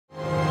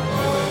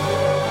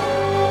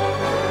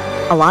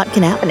A lot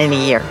can happen in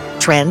a year.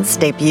 Trends,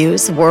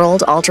 debuts,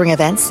 world-altering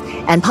events,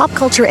 and pop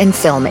culture in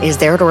film is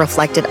there to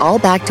reflect it all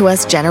back to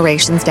us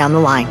generations down the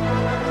line.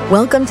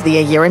 Welcome to the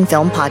A Year in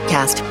Film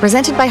podcast,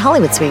 presented by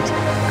Hollywood Suite.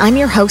 I'm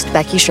your host,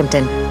 Becky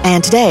Shrimpton,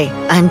 and today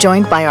I'm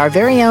joined by our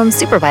very own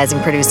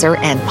supervising producer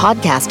and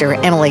podcaster,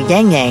 Emily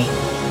Gagne,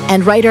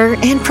 and writer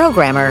and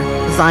programmer,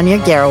 Vanya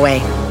Garraway.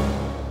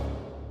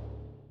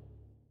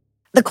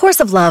 The course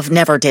of love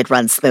never did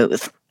run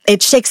smooth.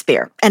 It's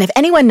Shakespeare, and if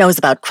anyone knows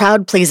about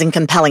crowd-pleasing,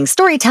 compelling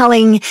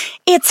storytelling,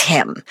 it's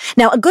him.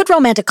 Now, a good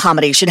romantic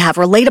comedy should have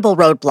relatable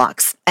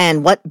roadblocks,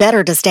 and what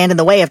better to stand in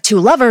the way of two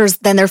lovers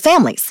than their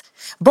families?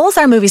 Both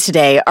our movies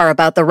today are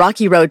about the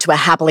rocky road to a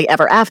happily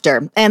ever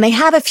after, and they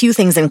have a few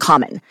things in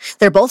common.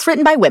 They're both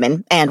written by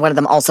women, and one of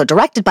them also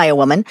directed by a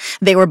woman.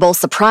 They were both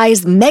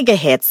surprise mega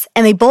hits,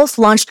 and they both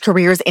launched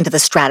careers into the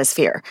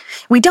stratosphere.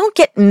 We don't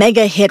get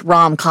mega hit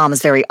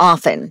rom-coms very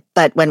often,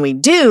 but when we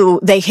do,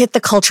 they hit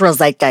the cultural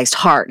zeitgeist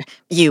hard.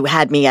 You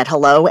had me at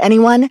hello,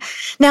 anyone?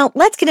 Now,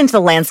 let's get into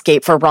the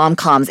landscape for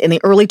rom-coms in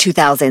the early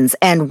 2000s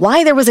and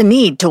why there was a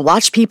need to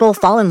watch people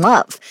fall in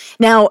love.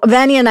 Now,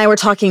 Vanya and I were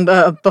talking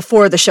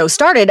before the show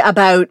started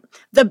about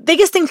the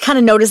biggest thing to kind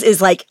of notice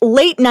is like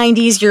late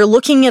 90s, you're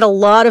looking at a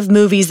lot of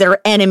movies that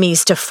are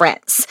enemies to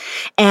friends.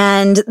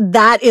 And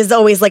that is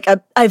always like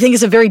I think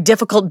it's a very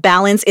difficult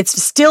balance.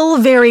 It's still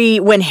very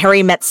When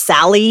Harry Met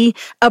Sally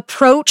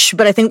approach,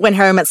 but I think When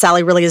Harry Met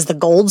Sally really is the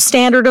gold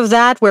standard of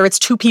that, where it's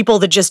two people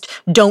that just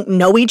don't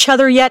know each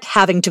other yet,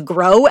 having to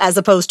grow, as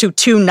opposed to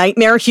two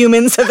nightmare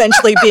humans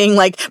eventually being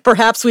like,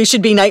 perhaps we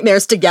should be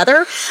nightmares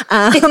together.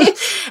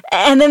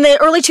 And then the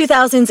early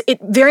 2000s, it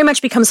very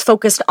much becomes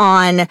focused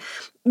on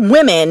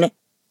women,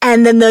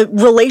 and then the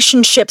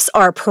relationships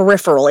are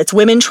peripheral. It's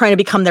women trying to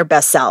become their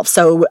best selves.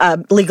 So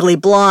Legally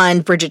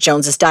Blonde, Bridget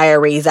Jones's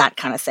Diary, that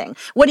kind of thing.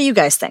 What do you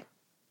guys think?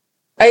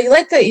 I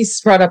like that you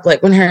brought up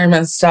like When Harry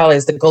Met Sally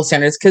is the gold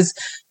standards, because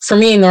for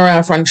me, Nora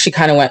Ephron, she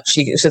kind of went,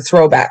 she's a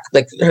throwback.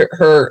 Like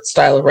her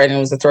style of writing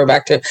was a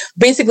throwback to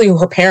basically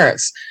her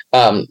parents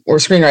were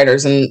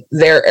screenwriters in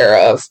their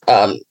era of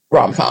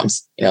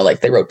rom-coms. You know,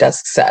 like they wrote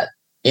Desk Set,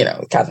 you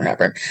know, Katharine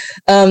Hepburn.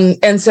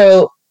 And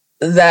so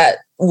that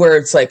where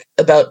it's like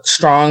about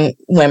strong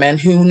women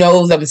who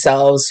know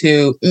themselves,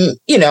 who,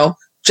 you know,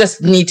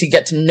 just need to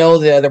get to know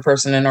the other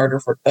person in order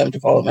for them to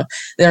follow them.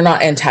 They're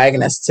not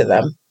antagonists to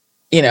them.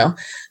 You know,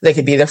 they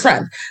could be their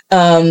friend.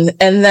 And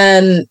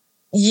then,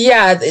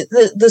 yeah,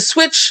 the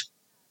switch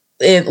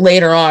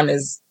later on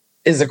is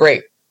a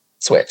great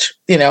switch.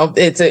 You know,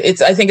 I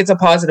think it's a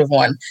positive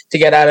one to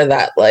get out of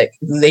that. Like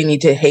they need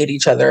to hate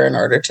each other in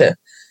order to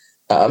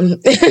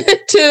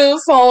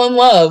to fall in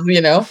love,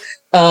 you know.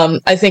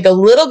 I think a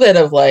little bit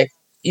of like,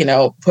 you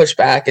know,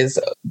 pushback is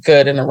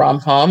good in a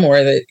rom-com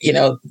where you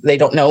know, they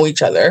don't know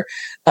each other.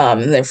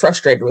 And they're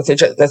frustrated with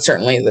each other. That's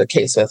certainly the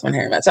case with When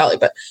Harry Met Sally,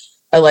 but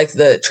I like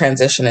the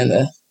transition in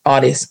the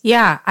audience.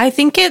 Yeah, I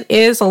think it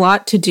is a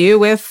lot to do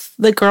with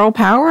the girl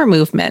power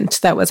movement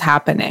that was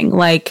happening.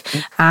 Like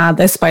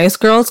the Spice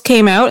Girls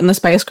came out, and the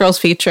Spice Girls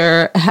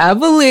feature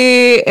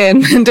heavily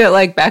into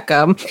like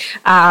Beckham.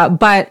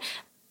 But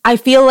I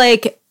feel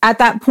like at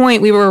that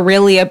point, we were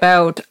really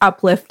about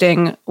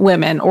uplifting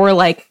women, or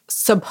like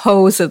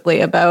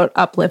supposedly about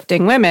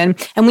uplifting women.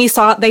 And they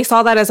saw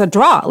that as a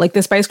draw. Like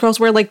the Spice Girls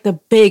were like the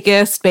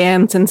biggest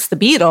band since the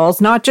Beatles,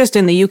 not just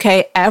in the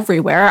UK,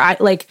 everywhere.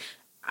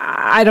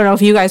 I don't know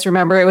if you guys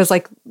remember, it was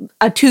like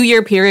a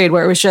 2-year period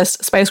where it was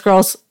just Spice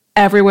Girls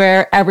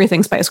everywhere,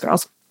 everything Spice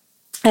Girls.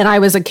 And I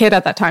was a kid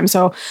at that time,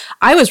 so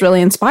I was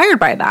really inspired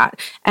by that.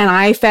 And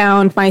I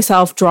found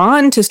myself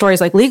drawn to stories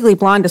like Legally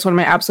Blonde is one of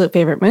my absolute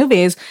favorite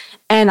movies.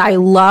 And I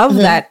love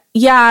that,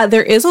 yeah,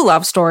 there is a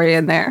love story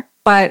in there,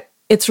 but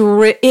it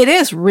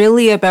is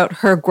really about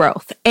her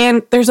growth.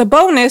 And there's a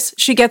bonus,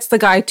 she gets the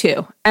guy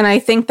too. And I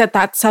think that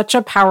that's such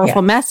a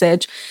powerful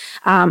message.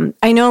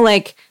 I know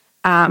like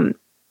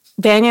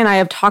Vanya and I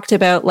have talked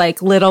about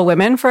like Little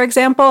Women, for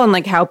example, and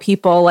like how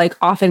people like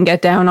often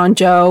get down on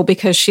Jo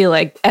because she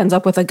like ends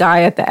up with a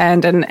guy at the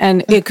end,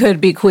 and it could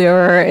be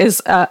queerer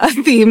is a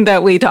theme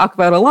that we talk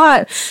about a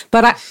lot.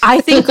 But I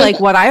think like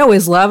what I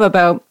always love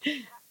about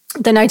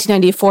the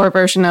 1994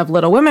 version of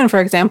Little Women, for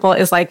example,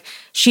 is like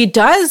she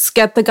does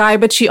get the guy,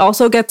 but she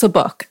also gets a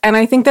book. And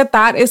I think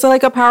that is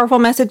like a powerful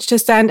message to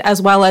send,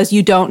 as well as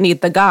you don't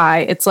need the guy.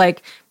 It's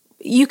like,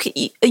 you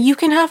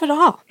can have it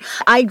all.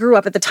 I grew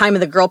up at the time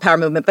of the girl power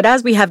movement, but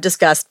as we have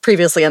discussed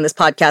previously on this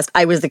podcast,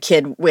 I was the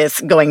kid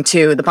with going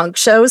to the punk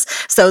shows.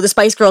 So the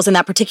Spice Girls and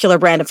that particular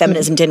brand of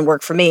feminism didn't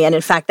work for me. And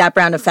in fact, that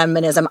brand of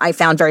feminism I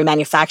found very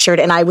manufactured,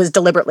 and I was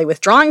deliberately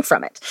withdrawing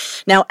from it.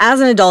 Now, as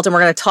an adult, and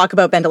we're going to talk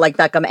about Bend It Like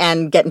Beckham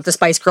and get into the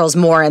Spice Girls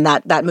more and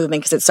that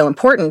movement because it's so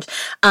important,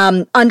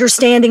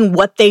 understanding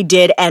what they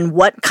did and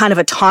what kind of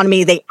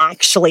autonomy they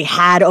actually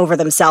had over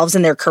themselves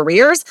and their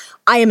careers,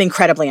 I am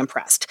incredibly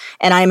impressed.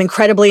 And I am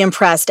incredibly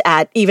impressed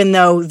at, even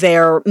though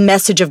their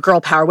message of girl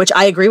power, which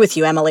I agree with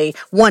you, Emily,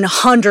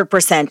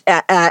 100%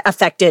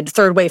 affected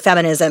third wave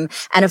feminism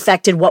and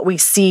affected what we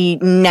see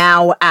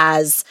now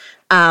as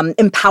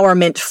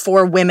empowerment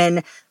for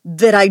women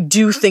that I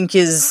do think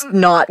is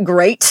not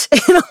great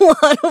in a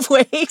lot of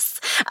ways.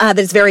 That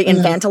it's very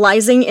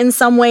infantilizing in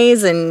some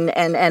ways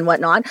and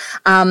whatnot.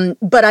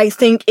 But I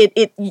think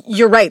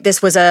you're right.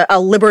 This was a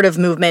liberative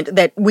movement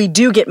that we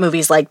do get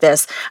movies like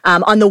this.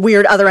 On the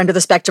weird other end of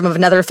the spectrum of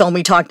another film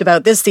we talked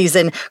about this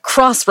season,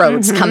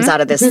 Crossroads comes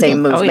out of this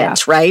same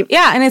movement, right?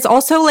 Yeah. And it's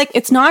also like,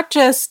 it's not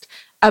just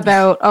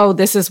about, oh,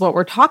 this is what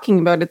we're talking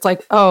about. It's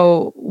like,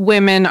 oh,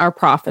 women are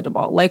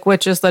profitable, like,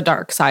 which is the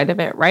dark side of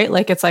it, right?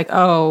 Like, it's like,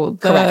 oh,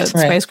 the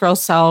Spice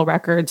Girls sell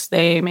records,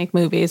 they make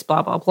movies,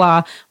 blah, blah,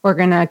 blah. We're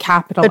going to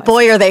capitalize. But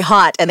boy, are they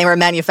hot, and they were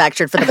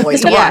manufactured for the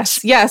boys to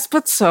watch. Yes,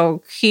 but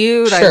so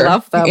cute. Sure. I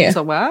love them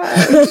so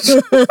much.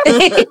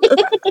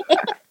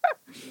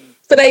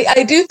 But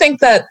I do think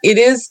that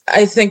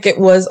I think it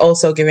was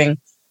also giving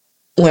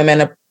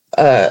women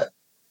a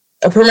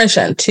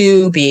permission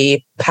to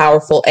be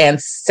powerful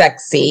and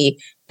sexy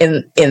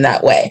in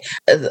that way.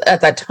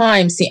 At that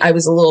time, I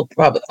was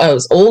I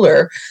was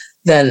older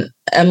than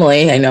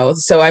Emily, I know.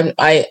 So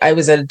I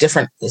was at a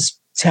different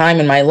time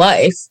in my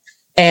life.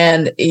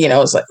 And, you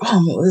know, it's like,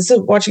 oh, this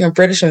is watching a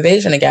British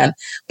invasion again.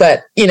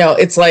 But, you know,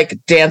 it's like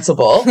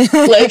danceable,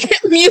 like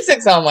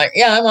music. So I'm like,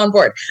 yeah, I'm on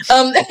board.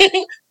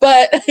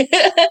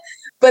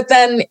 But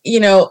then, you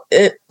know,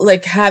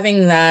 like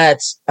having that,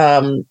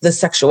 the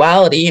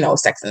sexuality, you know,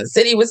 Sex and the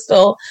City was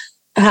still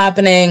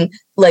happening.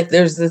 Like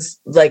there's this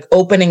like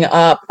opening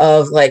up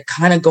of like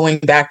kind of going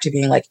back to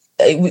being like,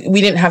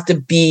 we didn't have to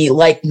be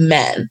like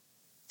men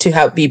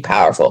to be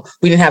powerful.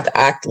 We didn't have to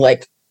act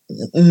like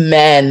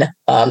men,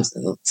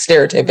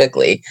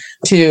 stereotypically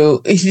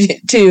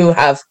to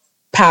have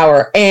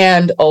power.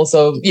 And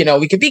also, you know,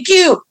 we could be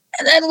cute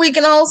and then we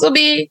can also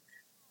be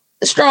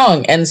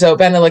strong. And so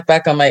Bend It Like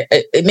Beckham,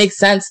 it makes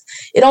sense.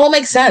 It all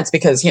makes sense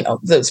because, you know,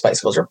 the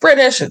Spice Girls are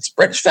British. It's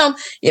British film.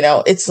 You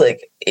know, it's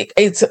like,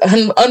 it's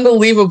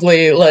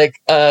unbelievably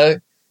like,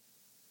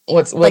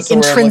 what's like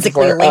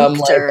intrinsically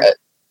linked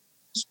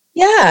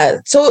yeah.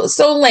 So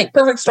like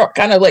perfect story,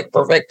 kind of like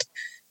perfect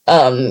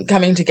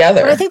coming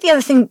together. But I think the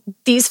other thing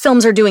these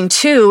films are doing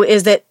too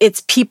is that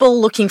it's people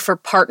looking for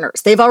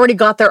partners. They've already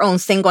got their own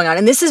thing going on.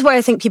 And this is what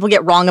I think people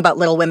get wrong about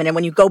Little Women. And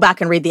when you go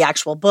back and read the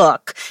actual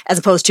book, as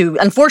opposed to,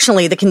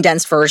 unfortunately, the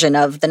condensed version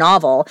of the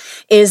novel,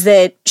 is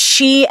that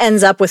she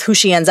ends up with who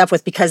she ends up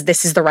with because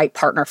this is the right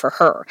partner for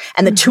her.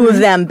 And the two of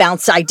them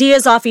bounce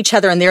ideas off each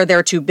other and they're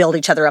there to build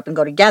each other up and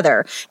go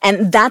together.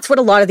 And that's what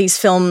a lot of these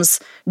films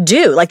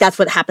do. Like that's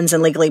what happens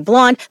in Legally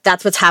Blonde.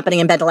 That's what's happening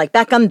in Bend It Like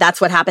Beckham. That's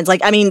what happens.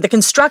 Like, I mean, the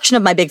construction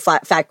of My Big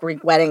Fat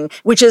Greek Wedding,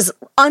 which is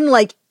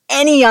unlike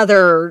any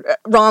other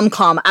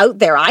rom-com out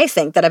there, I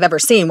think, that I've ever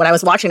seen. When I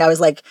was watching, I was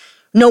like,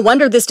 no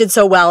wonder this did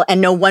so well,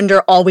 and no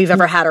wonder all we've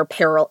ever had are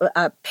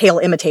pale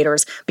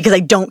imitators, because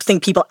I don't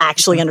think people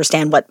actually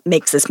understand what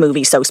makes this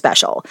movie so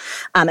special,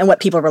 and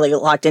what people really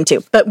locked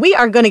into. But we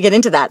are going to get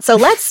into that. So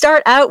let's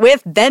start out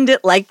with Bend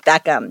It Like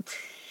Beckham.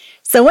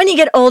 So when you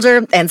get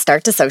older and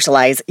start to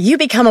socialize, you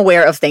become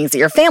aware of things that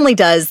your family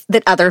does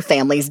that other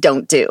families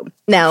don't do.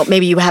 Now,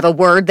 maybe you have a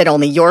word that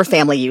only your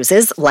family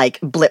uses, like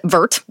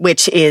blitvert,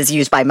 which is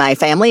used by my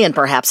family and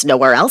perhaps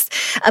nowhere else.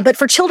 But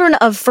for children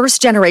of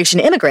first-generation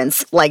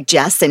immigrants, like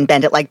Jess and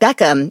Bend It Like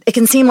Beckham, it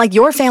can seem like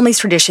your family's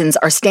traditions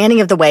are standing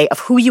in the way of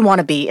who you want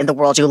to be in the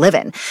world you live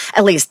in.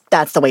 At least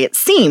that's the way it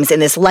seems in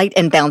this light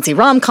and bouncy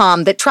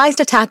rom-com that tries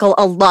to tackle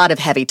a lot of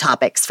heavy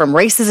topics, from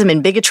racism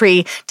and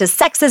bigotry to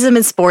sexism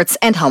in sports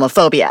and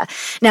homophobia.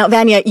 Now,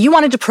 Vanya, you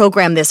wanted to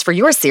program this for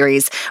your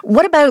series.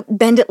 What about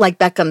Bend It Like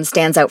Beckham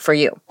stands out for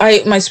you?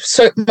 My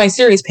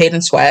series, Paid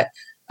in Sweat,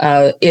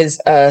 is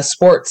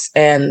sports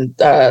and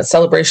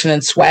celebration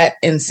and sweat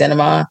in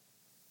cinema,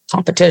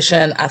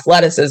 competition,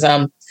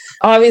 athleticism.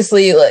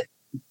 Obviously, like,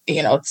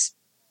 you know, it's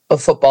a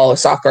football or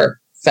soccer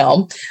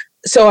film.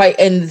 So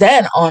and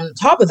then on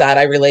top of that,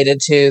 I related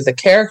to the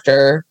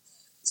character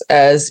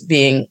as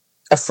being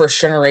a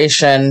first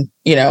generation,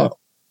 you know,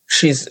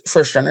 she's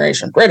first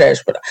generation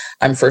British, but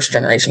I'm first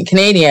generation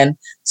Canadian.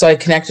 So I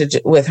connected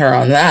with her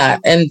on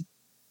that. And,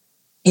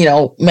 you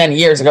know, many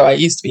years ago, I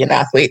used to be an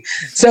athlete.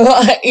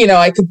 So, you know,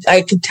 I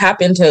could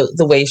tap into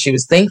the way she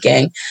was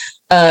thinking.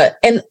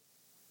 And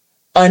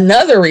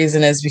another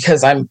reason is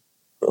because I'm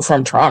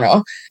from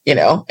Toronto, you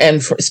know,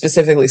 and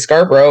specifically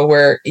Scarborough,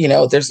 where, you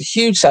know, there's a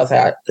huge South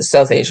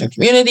Asian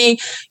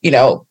community. You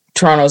know,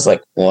 Toronto is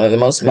like one of the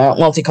most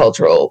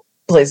multicultural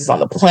places on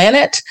the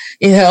planet,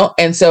 you know,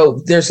 and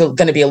so there's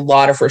going to be a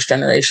lot of first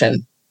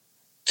generation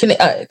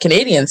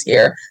Canadians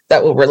here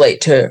that will relate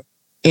to,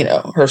 you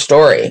know, her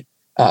story,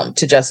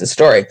 to Jess's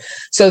story.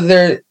 So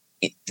there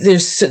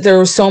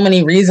were so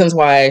many reasons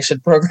why I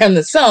should program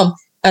this film.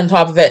 On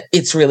top of it,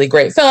 it's really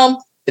great film.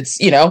 It's,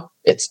 you know,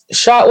 it's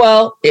shot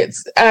well,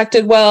 it's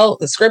acted well,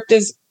 the script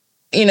is,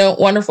 you know,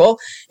 wonderful,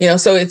 you know,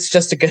 so it's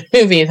just a good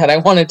movie that I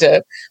wanted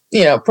to,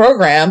 you know,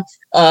 program.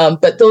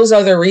 But those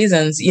other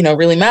reasons, you know,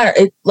 really matter.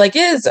 It like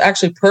is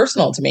actually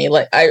personal to me.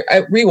 Like I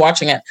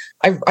rewatching it,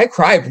 I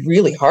cried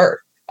really hard.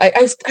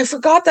 I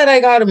forgot that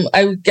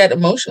I get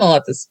emotional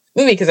at this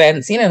movie because I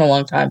hadn't seen it in a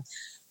long time.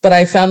 but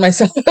I found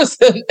myself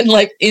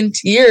in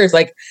tears,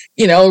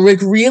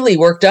 really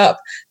worked up,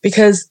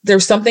 because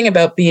there's something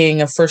about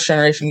being a first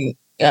generation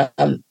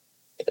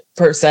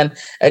person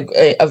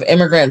of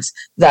immigrants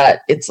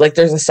that it's like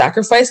there's a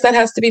sacrifice that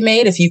has to be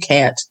made. If you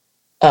can't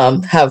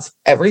have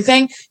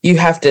everything,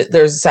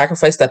 there's a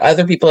sacrifice that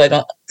other people I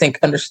don't think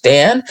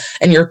understand,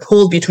 and you're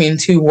pulled between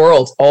two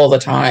worlds all the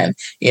time.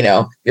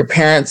 Your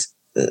parents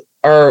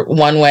are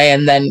one way,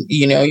 and then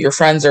your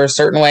friends are a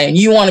certain way, and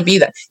you want to be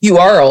that. You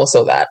are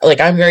also that. Like,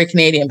 I'm very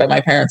Canadian, but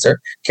my parents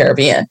are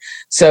Caribbean,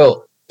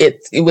 so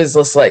it was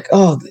just like,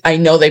 oh, I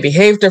know they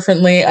behave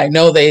differently, I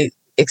know they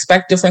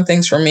expect different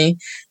things from me,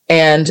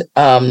 and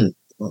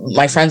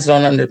my friends a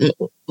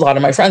lot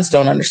of my friends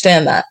don't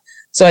understand that.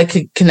 So I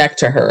could connect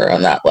to her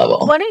on that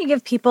level. Why don't you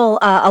give people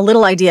a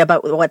little idea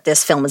about what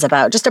this film is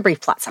about? Just a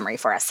brief plot summary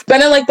for us.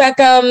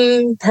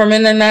 Beckham,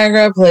 Permanent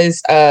Niagara,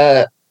 plays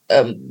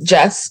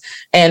Jess,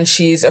 and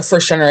she's a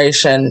first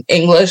generation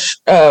English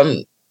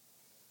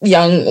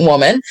young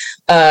woman.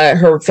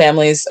 Her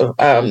family's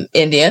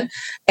Indian,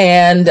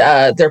 and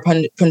they're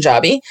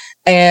Punjabi,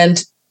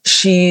 and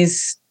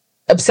she's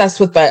obsessed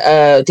with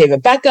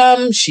David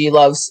Beckham. She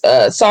loves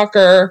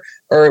soccer,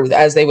 or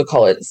as they would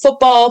call it,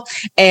 football.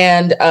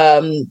 And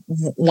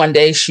one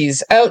day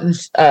she's out, and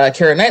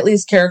Keira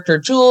Knightley's character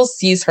Jules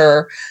sees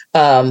her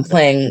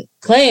playing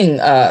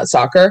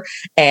soccer,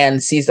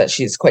 and sees that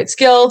she's quite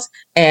skilled,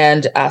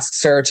 and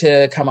asks her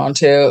to come on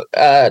to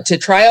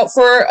try out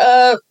for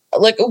a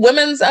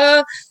women's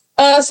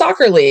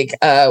soccer league,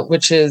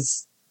 which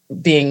is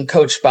being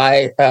coached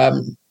by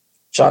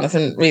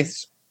Jonathan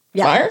Rhys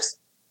Myers.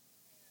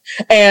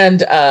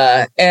 And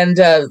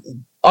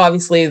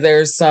obviously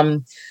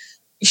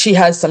she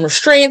has some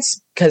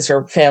restraints because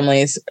her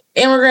family's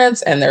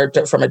immigrants and they're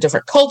from a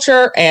different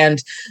culture.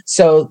 And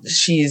so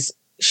she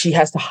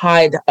has to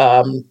hide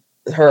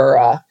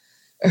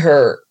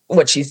her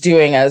what she's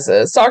doing as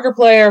a soccer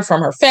player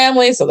from her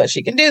family so that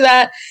she can do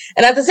that.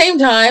 And at the same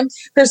time,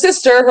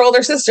 her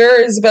older sister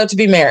is about to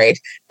be married.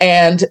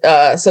 And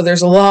so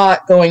there's a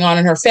lot going on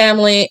in her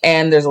family,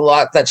 and there's a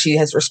lot that she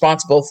has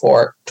responsible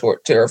for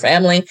to her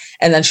family.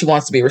 And then she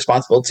wants to be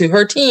responsible to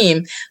her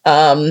team,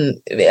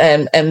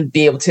 and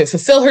be able to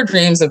fulfill her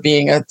dreams of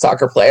being a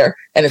soccer player.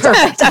 And it's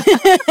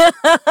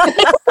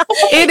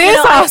It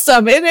is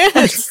awesome. It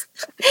is.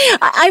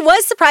 I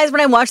was surprised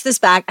when I watched this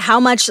back how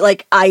much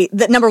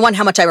number one,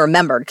 how much I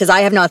remembered, because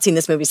I have not seen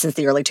this movie since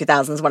the early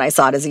 2000s when I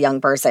saw it as a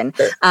young person.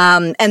 Sure.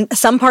 And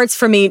some parts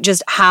for me,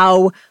 just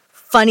how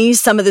funny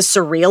some of the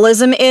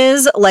surrealism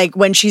is, like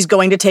when she's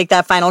going to take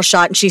that final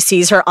shot and she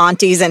sees her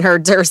aunties and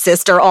her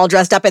sister all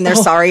dressed up in their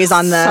saris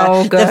on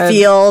the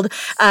field.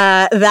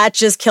 That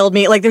just killed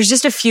me. Like, there's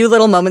just a few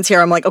little moments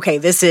here I'm like, okay,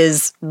 this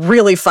is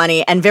really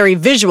funny and very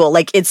visual.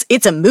 Like,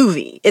 it's a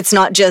movie. It's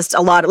not just a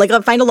lot of,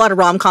 I find a lot of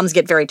rom-coms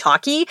get very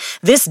talky.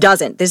 This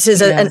doesn't. This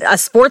is a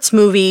sports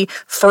movie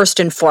first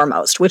and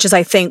foremost, which is,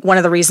 I think, one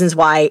of the reasons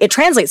why it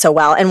translates so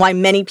well and why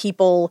many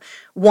people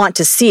want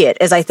to see it,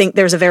 is I think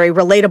there's a very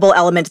relatable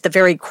element at the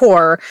very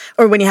core,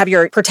 or when you have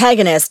your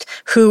protagonist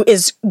who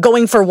is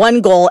going for one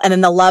goal and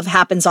then the love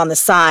happens on the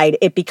side,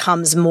 it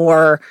becomes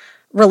more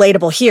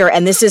relatable here.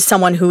 And this is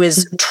someone who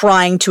is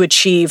trying to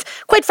achieve,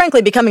 quite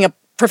frankly, becoming a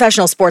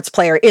professional sports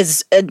player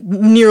is a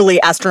nearly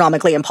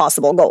astronomically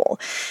impossible goal.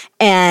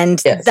 And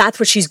that's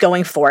what she's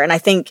going for. And I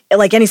think,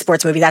 like any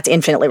sports movie, that's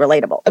infinitely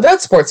relatable.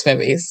 About sports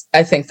movies,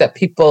 I think that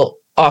people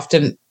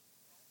often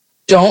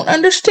don't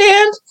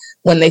understand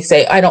when they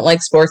say, I don't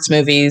like sports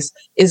movies,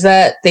 is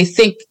that they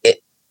think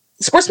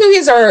sports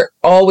movies are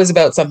always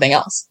about something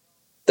else.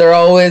 They're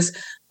always,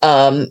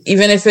 even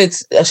if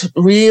it's a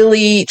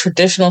really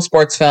traditional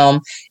sports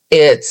film,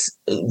 it's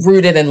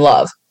rooted in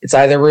love. It's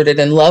either rooted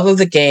in love of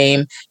the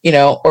game,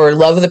 or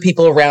love of the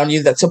people around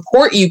you that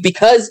support you,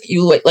 because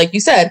like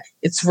you said,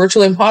 it's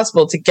virtually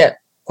impossible to get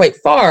quite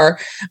far.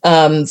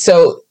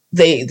 So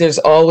there's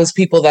always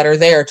people that are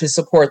there to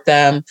support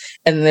them,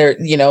 and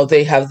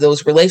they have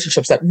those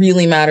relationships that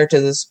really matter to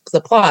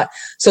the plot.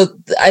 So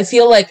I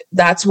feel like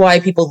that's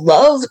why people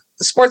love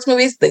sports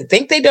movies. They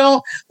think they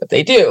don't, but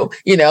they do,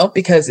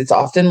 because it's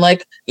often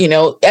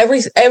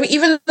every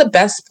even the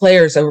best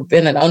players have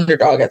been an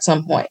underdog at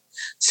some point.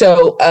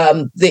 So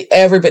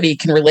everybody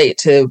can relate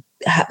to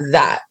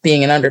that,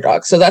 being an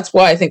underdog. So that's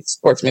why I think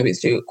sports movies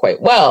do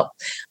quite well.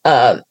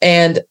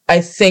 And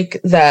I think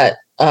that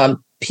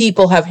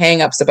people have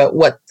hangups about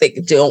what they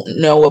don't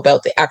know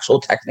about the actual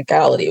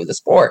technicality of the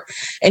sport.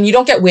 And you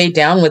don't get weighed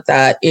down with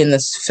that in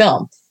this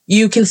film.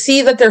 You can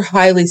see that they're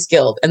highly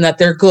skilled and that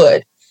they're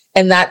good.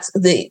 And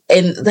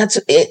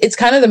it's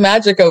kind of the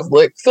magic of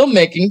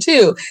filmmaking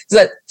too, is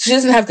that she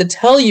doesn't have to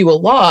tell you a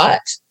lot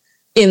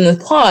in the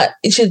plot.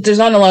 There's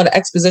not a lot of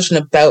exposition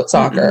about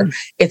soccer. Mm-hmm.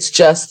 It's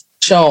just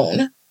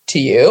shown to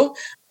you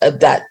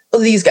that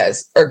these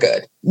guys are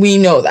good. We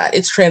know that.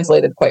 It's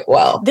translated quite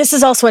well. This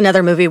is also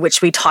another movie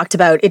which we talked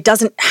about. It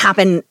doesn't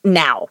happen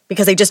now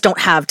because they just don't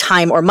have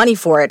time or money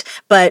for it.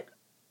 But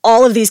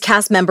all of these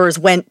cast members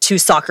went to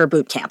soccer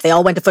boot camp. They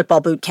all went to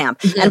football boot camp.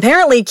 Mm-hmm. And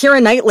apparently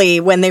Keira Knightley,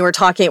 when they were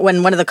talking,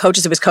 when one of the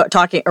coaches who was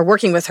talking or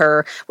working with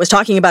her was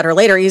talking about her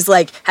later, he's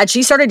like, had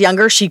she started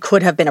younger, she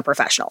could have been a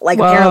professional. Like,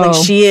 whoa.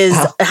 Apparently she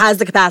has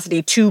the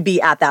capacity to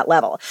be at that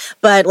level.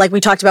 But like we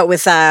talked about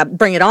with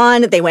Bring It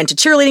On, they went to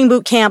cheerleading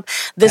boot camp.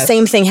 The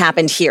same thing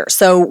happened here.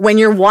 So when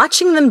you're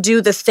watching them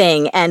do the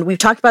thing, and we've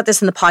talked about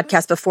this in the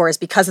podcast before, is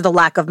because of the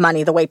lack of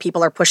money, the way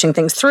people are pushing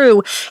things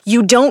through,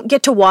 you don't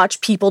get to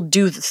watch people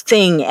do the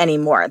thing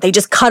anymore. They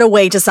just cut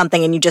away to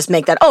something and you just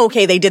make that, oh,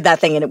 okay, they did that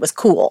thing and it was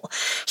cool.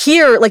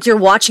 Here, like, you're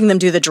watching them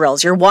do the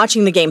drills. You're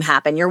watching the game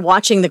happen. You're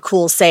watching the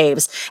cool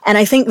saves. And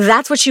I think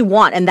that's what you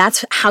want. And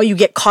that's how you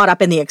get caught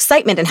up in the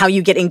excitement and how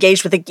you get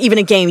engaged with even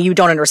a game you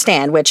don't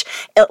understand, which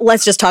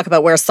let's just talk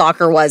about where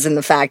soccer was and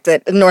the fact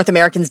that North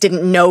Americans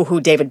didn't know who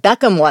David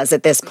Beckham was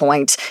at this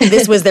point.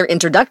 This was their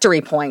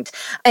introductory point.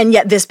 And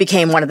yet this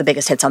became one of the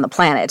biggest hits on the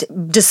planet,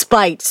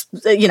 despite,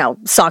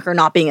 soccer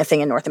not being a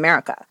thing in North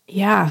America.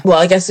 Yeah. Well,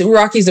 I guess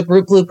Rocky's a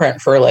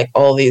blueprint for like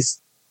all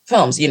these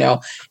films,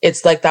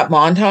 it's like that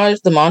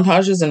the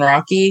montages in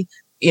Rocky,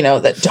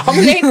 that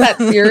dominate that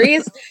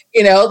series,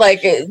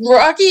 like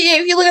Rocky,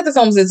 if you look at the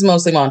films, it's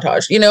mostly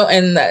montage,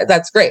 and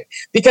that's great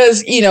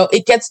because,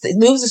 it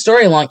moves the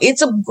story along.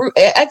 It's a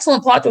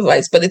excellent plot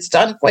device, but it's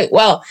done quite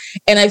well.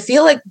 And I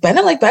feel like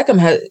Bennett Like Beckham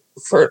has,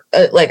 for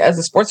as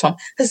a sports film,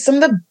 has some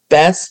of the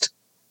best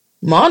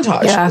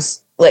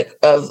montages,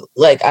 of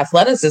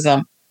athleticism.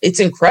 It's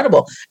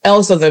incredible. And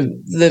also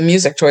the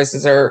music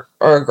choices are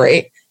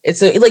great.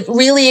 It's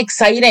really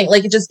exciting.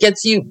 Like, it just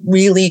gets you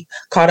really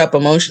caught up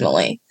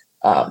emotionally.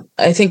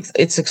 I think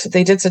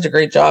they did such a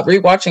great job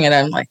rewatching it.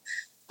 I'm like,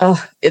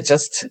 oh, it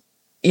just,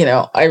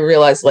 I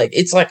realized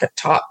it's like a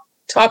top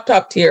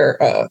tier.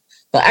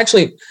 Well,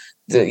 actually,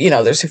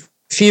 there's a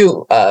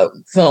few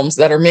films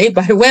that are made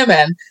by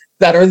women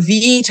that are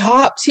the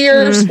top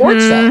tier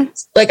sports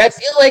films. Like, I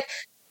feel like,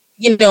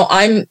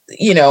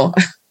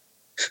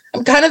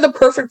 I'm kind of the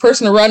perfect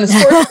person to run a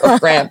sports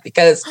program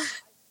because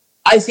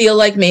I feel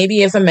like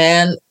maybe if a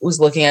man was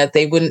looking at it,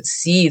 they wouldn't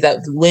see that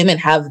women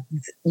have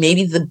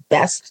maybe the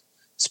best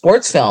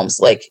sports films,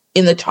 like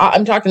in the top.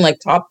 I'm talking like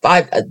top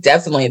 5,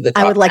 definitely the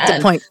top. I would like 10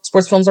 to point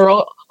sports films are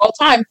all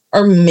time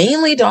are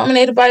mainly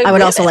dominated by. I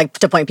would also like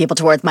to point people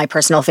towards my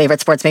personal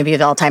favorite sports movie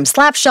of all time,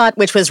 Slapshot,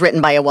 which was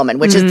written by a woman,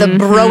 which is the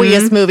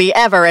broiest movie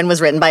ever, and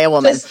was written by a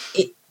woman.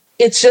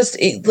 It's just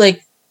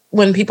like.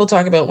 When people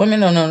talk about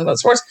women don't know about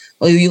sports,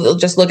 well, you'll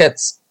just look at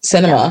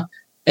cinema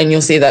and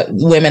you'll see that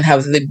women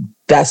have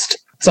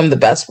some of the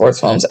best sports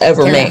films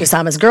ever made.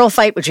 Kusama's Girl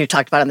Fight, which we've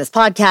talked about on this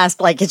podcast.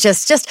 Like, it's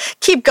just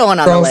keep going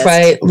on the list. Girl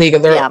Fight, League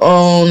of Their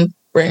Own,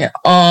 Bring It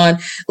On.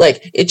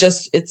 Like,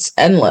 it's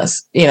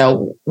endless,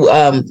 Whip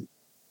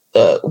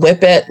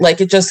It. Like,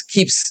 it just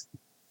keeps,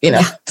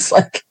 it's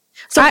like.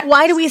 So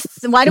why do we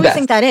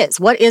think that is?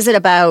 What is it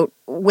about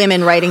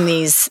women writing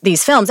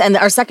these films? And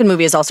our second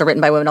movie is also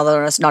written by women,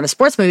 although it's not a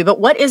sports movie. But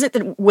what is it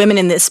that women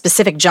in this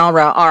specific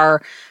genre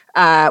are?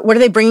 What are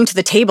they bringing to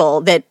the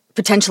table that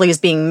potentially is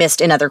being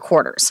missed in other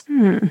quarters?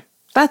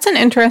 That's an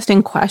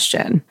interesting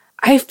question.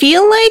 I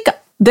feel like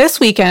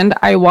this weekend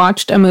I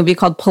watched a movie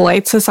called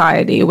Polite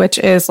Society, which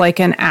is like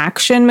an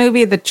action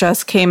movie that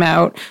just came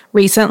out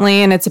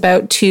recently, and it's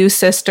about two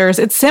sisters.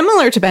 It's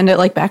similar to Bend It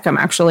Like Beckham,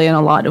 actually, in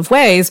a lot of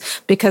ways,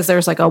 because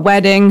there's like a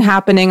wedding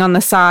happening on the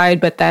side,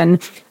 but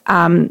then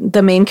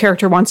the main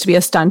character wants to be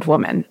a stunt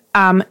woman.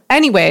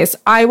 Anyways,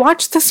 I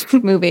watched this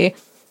movie,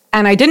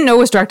 and I didn't know it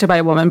was directed by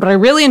a woman, but I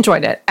really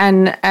enjoyed it.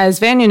 And as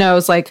Vanya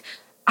knows, like,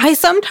 I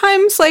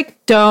sometimes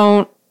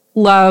don't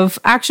love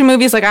action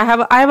movies. Like, I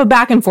have a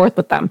back and forth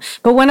with them,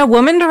 but when a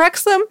woman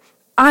directs them,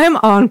 I'm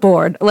on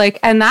board. Like,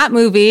 and that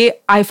movie,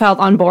 I felt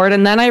on board.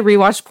 And then I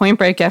rewatched Point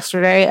Break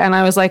yesterday, and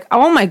I was like,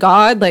 oh my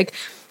God, like,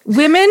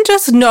 women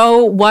just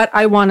know what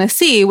I want to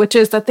see, which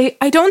is that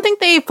I don't think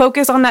they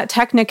focus on that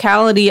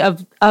technicality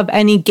of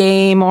any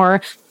game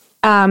or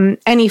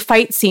any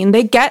fight scene.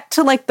 They get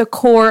to like the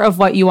core of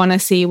what you want to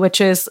see,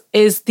 which is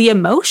the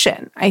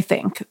emotion, I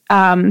think.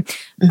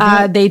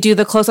 They do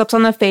the close-ups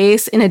on the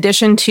face in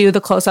addition to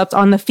the close-ups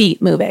on the feet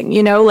moving,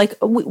 like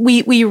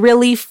we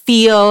really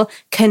feel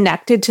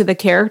connected to the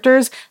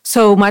characters,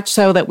 so much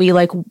so that we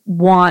like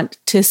want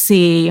to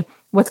see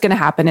what's going to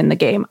happen in the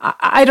game.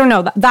 I don't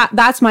know.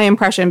 That's my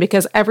impression,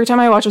 because every time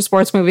I watch a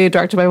sports movie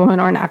directed by a woman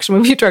or an action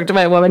movie directed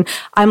by a woman,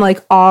 I'm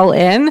like all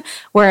in.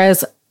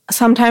 Whereas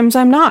sometimes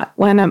I'm not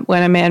when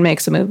a man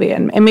makes a movie.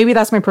 And maybe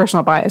that's my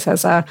personal bias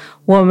as a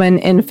woman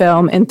in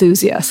film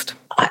enthusiast.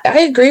 I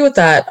agree with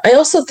that. I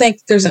also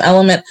think there's an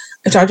element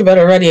I talked about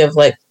already of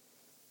like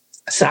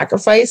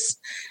sacrifice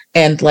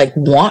and like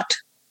want,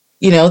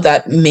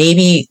 that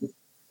maybe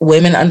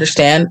women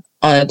understand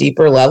on a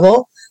deeper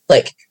level,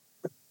 like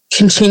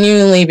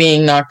continually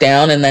being knocked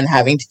down and then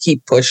having to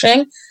keep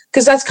pushing.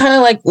 Because that's kind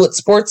of like what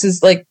sports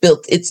is like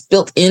it's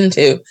built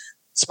into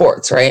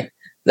sports, right?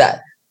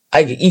 That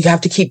you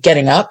have to keep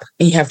getting up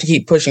and you have to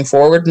keep pushing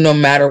forward no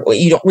matter what.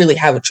 You don't really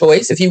have a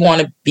choice. If you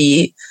want to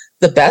be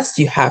the best,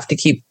 you have to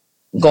keep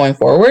going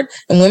forward.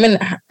 And women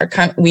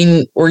are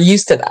we're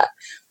used to that.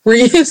 We're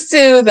used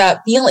to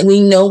that feeling.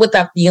 We know what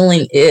that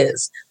feeling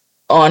is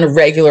on a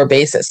regular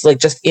basis, like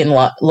just in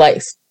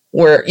life,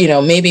 where, you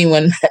know, maybe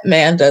when that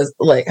man does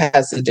like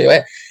has to do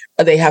it,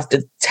 they have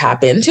to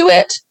tap into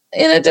it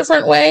in a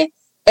different way.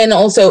 And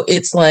also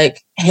it's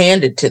like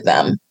handed to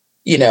them,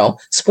 you know,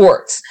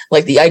 sports,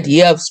 like the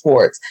idea of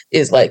sports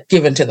is like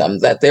given to them,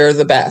 that they're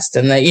the best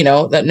and that, you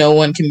know, that no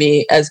one can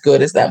be as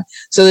good as them.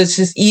 So it's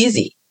just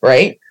easy,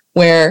 right?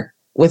 Where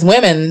with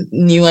women,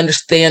 they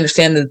understand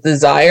the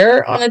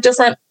desire on a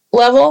different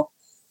level,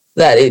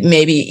 that it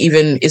maybe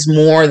even is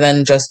more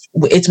than just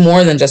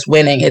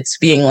winning. It's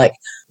being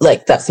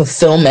like that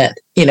fulfillment,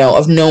 you know,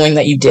 of knowing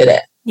that you did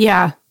it.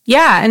 Yeah.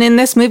 Yeah. And in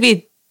this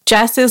movie,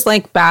 Jess is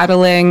like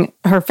battling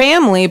her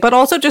family, but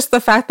also just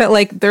the fact that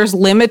like there's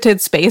limited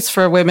space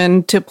for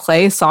women to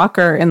play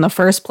soccer in the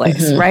first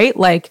place, right?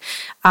 Like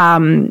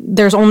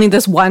there's only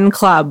this one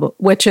club,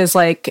 which is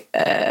like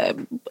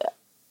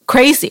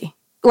crazy.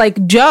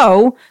 Like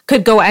Joe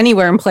could go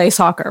anywhere and play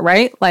soccer,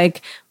 right?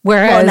 Like,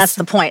 whereas... Well, and that's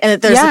the point.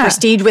 And there's the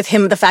prestige with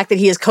him, the fact that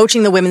he is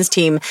coaching the women's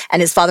team and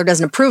his father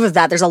doesn't approve of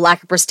that. There's a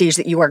lack of prestige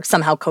that you are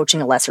somehow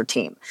coaching a lesser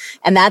team.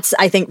 And that's,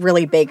 I think,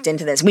 really baked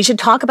into this. We should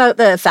talk about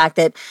the fact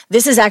that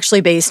this is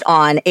actually based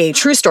on a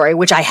true story,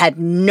 which I had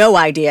no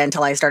idea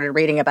until I started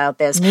reading about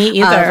this.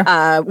 Me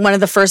either. One of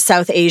the first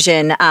South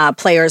Asian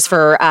players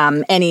for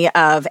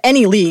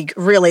any league,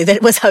 really,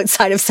 that was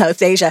outside of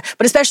South Asia,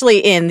 but especially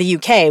in the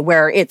UK,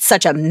 where it's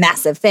such a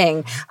massive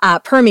thing,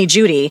 Permi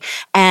Judy.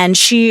 And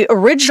she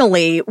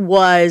originally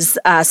was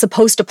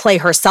supposed to play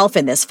herself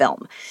in this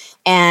film.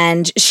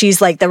 And she's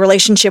like, the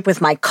relationship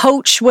with my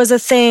coach was a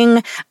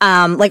thing.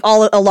 Like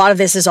a lot of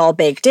this is all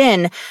baked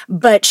in,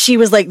 but she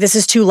was like, this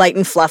is too light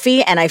and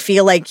fluffy. And I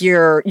feel like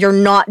you're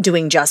not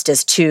doing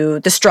justice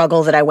to the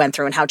struggle that I went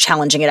through and how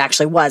challenging it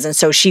actually was. And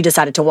so she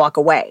decided to walk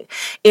away.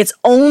 It's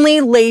only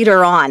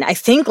later on, I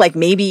think like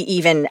maybe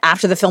even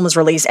after the film was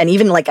released and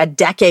even like a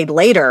decade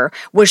later,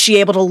 was she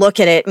able to look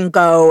at it and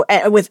go,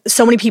 with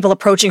so many people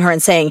approaching her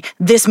and saying,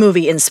 this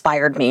movie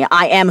inspired me.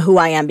 I am who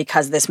I am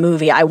because of this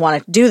movie. I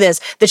want to do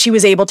this, that she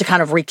was able to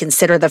kind of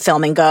reconsider the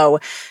film and go,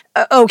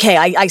 okay,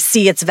 I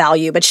see its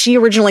value. But she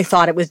originally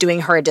thought it was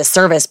doing her a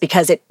disservice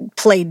because it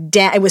played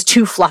down, it was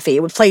too fluffy.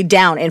 It would play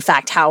down, in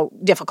fact, how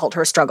difficult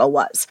her struggle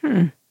was.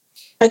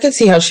 I could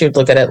see how she would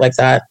look at it like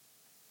that,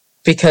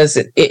 because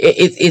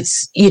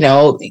it's, you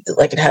know,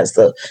 like it has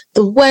the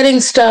wedding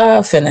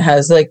stuff and it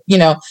has like,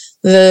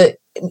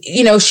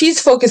 she's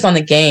focused on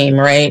the game,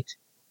 right?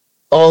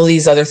 All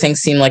these other things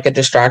seem like a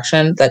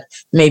distraction that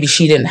maybe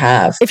she didn't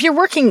have. If you're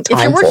working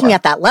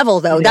at that level,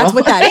 though, that's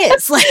what that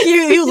is. Like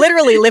you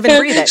literally live and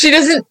breathe it. She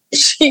doesn't.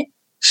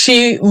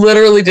 She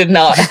literally did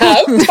not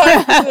have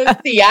time for the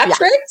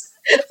theatrics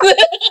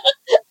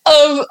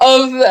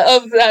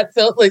of that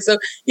film. Like, so,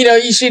 you know,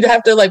 you should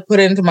have to like put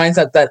it into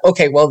mindset that,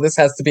 okay, well, this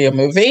has to be a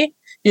movie,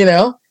 you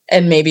know,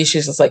 and maybe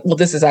she's just like, well,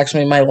 this is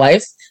actually my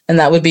life, and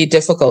that would be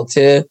difficult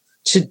to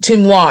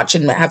watch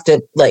and have to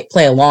like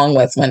play along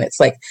with when it's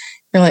like.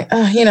 You're like,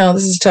 oh, you know,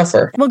 this is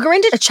tougher. Well,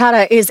 Gurinder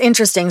Chadha is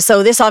interesting.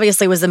 So this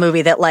obviously was the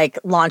movie that like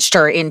launched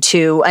her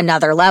into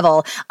another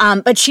level.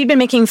 But she'd been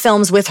making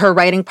films with her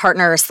writing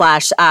partner /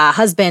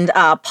 husband,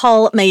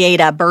 Paul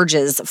Mayeda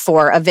Burgess,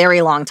 for a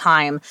very long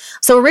time.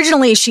 So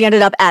originally she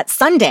ended up at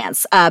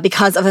Sundance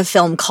because of a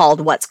film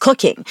called What's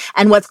Cooking.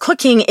 And What's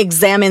Cooking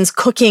examines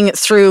cooking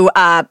through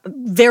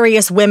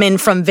various women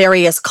from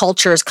various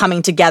cultures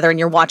coming together, and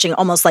you're watching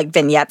almost like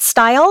vignette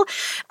style.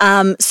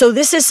 So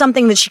this is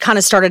something that she kind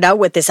of started out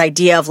with, this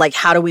idea of like,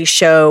 how do we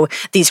show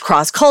these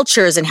cross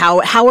cultures and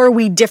how are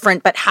we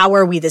different, but how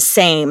are we the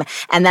same?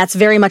 And that's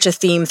very much a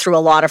theme through a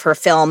lot of her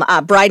film.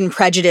 Bride and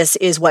Prejudice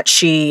is what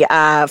she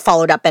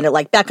followed up Bend It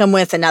Like Beckham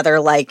with, another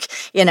like,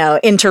 you know,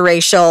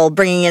 interracial,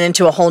 bringing it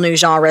into a whole new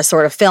genre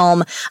sort of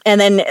film. And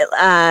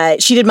then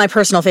she did my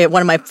personal favorite,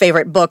 one of my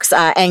favorite books,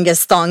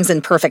 Angus Thongs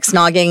and Perfect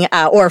Snogging,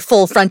 or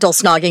Full Frontal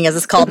Snogging as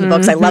it's called in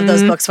books. I love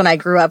those books when I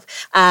grew up.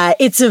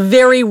 It's a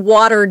very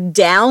watered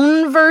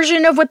down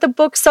version of what the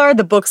books are.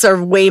 The books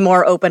are way more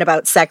open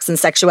about sex and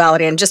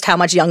sexuality and just how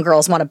much young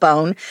girls want to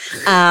bone.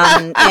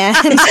 And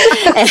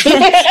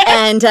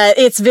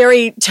it's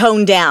very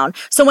toned down.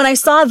 So when I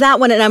saw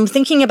that one and I'm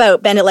thinking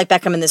about Bend It Like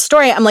Beckham in this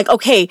story, I'm like,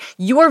 okay,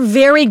 you're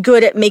very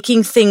good at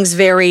making things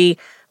very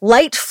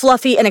light,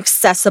 fluffy, and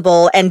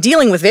accessible, and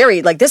dealing with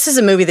this is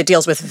a movie that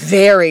deals with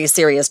very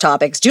serious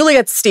topics.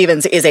 Juliet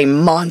Stevens is a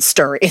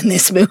monster in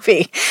this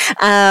movie.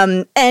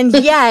 And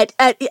yet,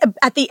 at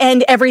the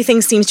end,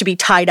 everything seems to be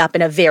tied up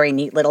in a very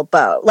neat little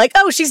bow. Like,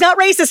 oh, she's not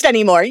racist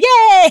anymore.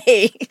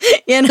 Yay!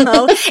 You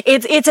know,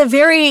 it's a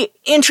very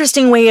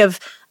interesting way of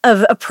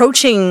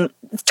approaching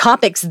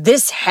topics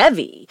this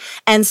heavy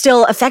and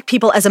still affect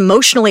people as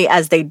emotionally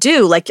as they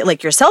do,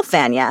 like yourself,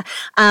 Vanya.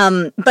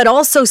 But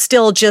also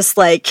still just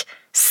like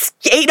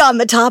skate on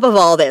the top of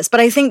all this.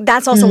 But I think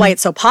that's also why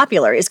it's so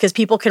popular, is because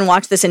people can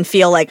watch this and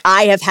feel like,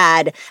 I have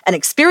had an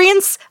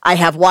experience, I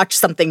have watched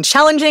something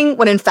challenging,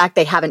 when in fact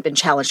they haven't been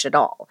challenged at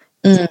all.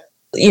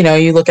 You know,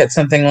 you look at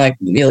something like,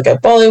 you look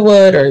at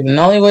Bollywood or even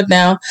Nollywood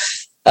now,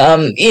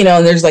 You know,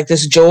 and there's like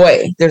this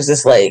joy. There's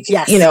this like,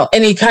 Yes. you know,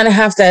 and you kind of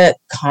have to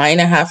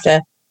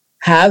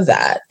have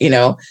that, you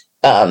know.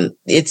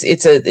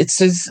 It's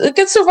a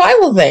good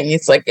survival thing.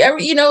 It's like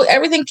you know,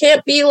 everything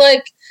can't be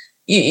like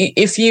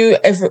if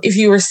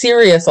you were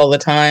serious all the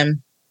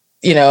time,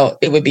 you know,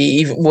 it would be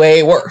even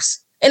way worse.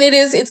 And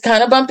it's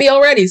kind of bumpy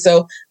already,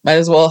 so might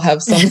as well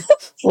have some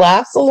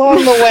laughs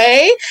along the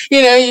way.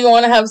 You know, you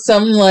want to have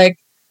some like,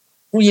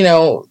 you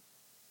know,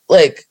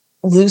 like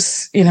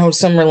loose, you know,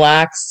 some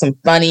relaxed, some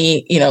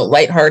funny, you know,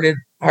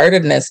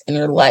 lightheartedness in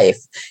your life,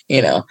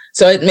 you know.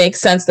 So it makes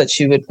sense that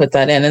she would put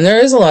that in, and there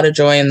is a lot of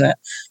joy in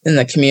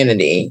the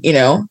community, you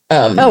know.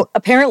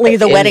 Apparently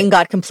the wedding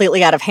got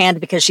completely out of hand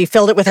because she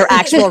filled it with her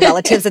actual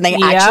relatives, and they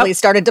actually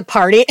started to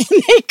party,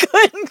 and they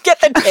couldn't get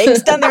the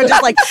takes done. They were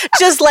just like,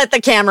 just let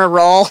the camera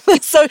roll.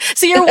 So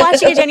you're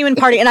watching a genuine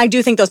party, and I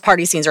do think those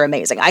party scenes are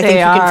amazing. I think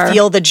you can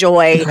feel the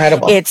joy.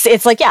 Incredible.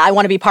 It's like, yeah, I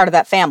want to be part of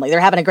that family.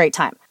 They're having a great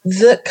time.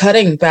 The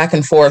cutting back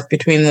and forth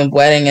between the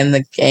wedding and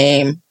the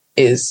game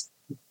is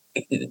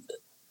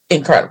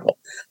incredible.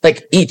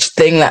 Like each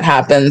thing that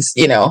happens,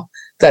 you know,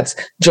 that's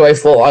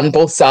joyful on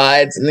both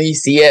sides, and then you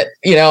see it,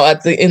 you know,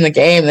 in the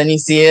game, then you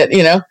see it,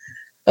 you know.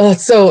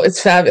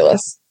 It's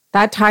fabulous.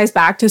 That ties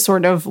back to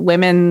sort of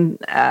women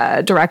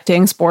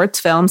directing sports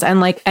films and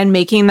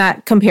making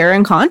that compare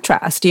and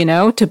contrast, you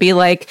know, to be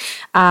like,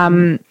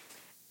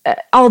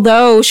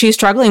 although she's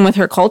struggling with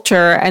her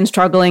culture and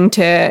struggling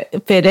to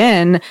fit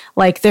in,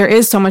 like there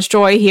is so much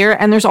joy here,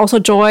 and there's also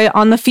joy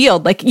on the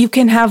field. Like you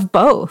can have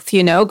both,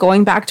 you know,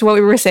 going back to what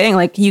we were saying,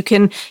 like you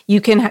can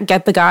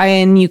get the guy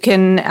and you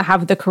can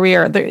have the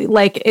career.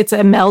 Like it's a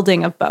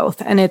melding of both.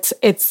 And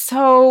it's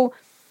so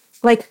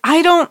like,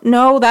 I don't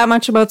know that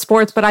much about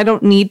sports, but I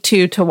don't need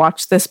to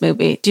watch this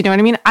movie. Do you know what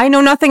I mean? I know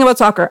nothing about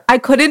soccer. I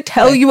couldn't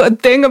tell you a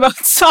thing about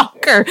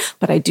soccer,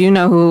 but I do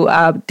know who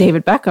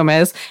David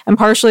Beckham is, and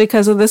partially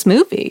because of this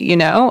movie, you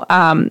know?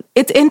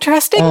 It's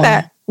interesting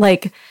that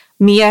like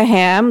Mia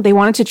Hamm, they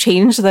wanted to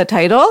change the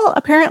title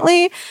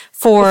apparently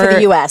for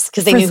the US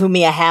because they knew who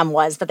Mia Hamm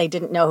was, but they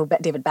didn't know who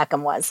David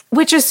Beckham was.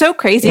 Which is so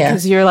crazy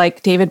because you're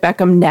like, David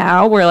Beckham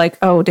now, we're like,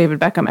 oh,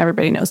 David Beckham,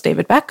 everybody knows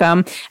David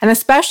Beckham. And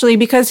especially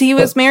because he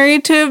was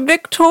married to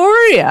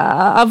Victoria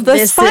of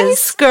the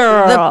Spice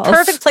Girls. The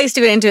perfect place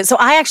to get into it. So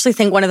I actually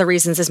think one of the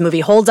reasons this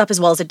movie holds up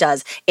as well as it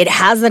does, it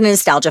has the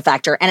nostalgia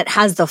factor and it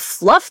has the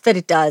fluff that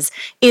it does,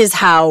 is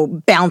how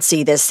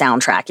bouncy this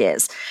soundtrack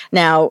is.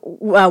 Now,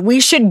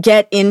 we should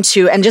get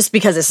into, and just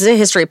because this is a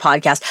history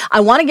podcast, I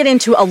want to get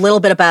into a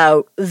little bit about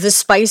the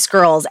Spice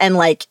Girls and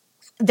like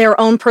their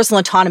own personal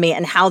autonomy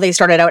and how they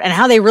started out and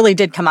how they really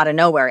did come out of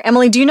nowhere.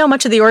 Emily, do you know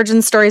much of the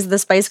origin stories of the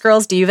Spice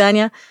Girls? Do you,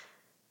 Vanya?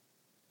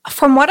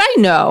 From what I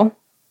know,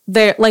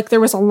 there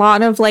was a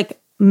lot of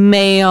like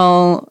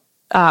male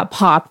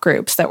pop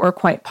groups that were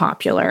quite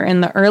popular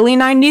in the early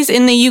 90s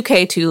in the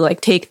UK too,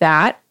 like Take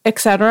That,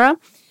 etc.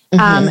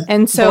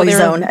 And so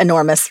Boyzone,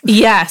 enormous.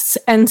 Yes.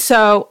 And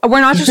so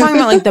we're not just talking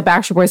about like the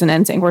Backstreet Boys and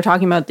NSYNC. We're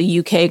talking about the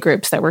UK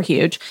groups that were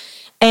huge.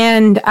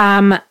 And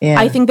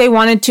I think they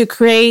wanted to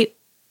create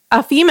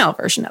a female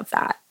version of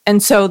that.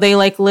 And so they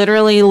like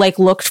literally like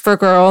looked for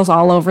girls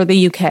all over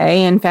the UK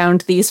and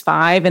found these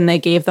 5, and they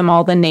gave them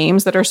all the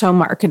names that are so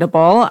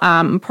marketable,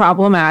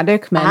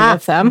 problematic, many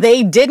of them.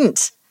 They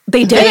didn't.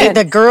 They did.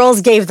 The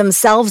girls gave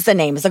themselves the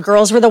names. The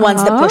girls were the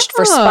ones that pushed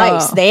for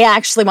Spice. They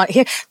actually want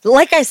here.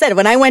 Like I said,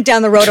 when I went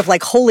down the road of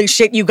like, holy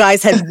shit, you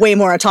guys had way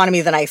more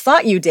autonomy than I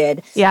thought you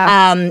did.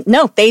 Yeah.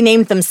 No, they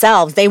named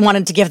themselves. They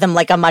wanted to give them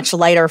like a much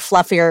lighter,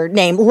 fluffier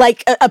name,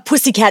 like a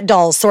Pussycat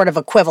Dolls sort of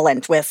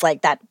equivalent with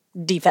like that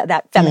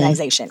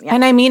feminization. Yeah.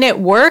 And I mean, it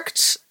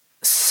worked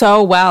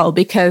so well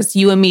because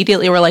you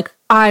immediately were like,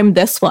 I'm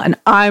this one,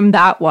 I'm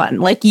that one.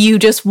 Like you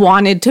just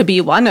wanted to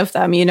be one of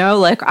them, you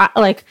know,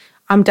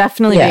 I'm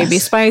definitely Baby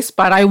Spice,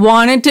 but I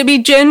wanted to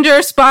be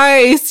Ginger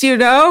Spice, you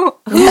know?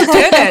 Who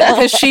didn't?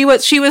 Because she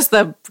was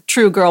the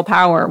true girl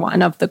power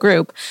one of the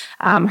group.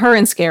 Her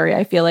and Scary,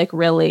 I feel like,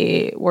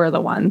 really were the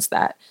ones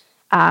that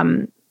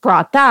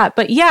brought that.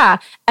 But yeah,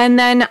 and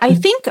then I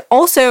think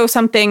also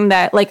something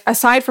that, like,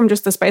 aside from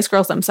just the Spice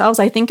Girls themselves,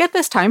 I think at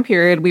this time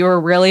period, we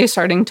were really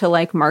starting to,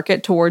 like,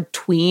 market toward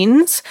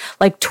tweens.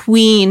 Like,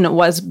 tween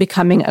was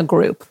becoming a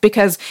group.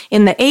 Because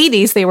in the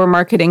 80s, they were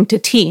marketing to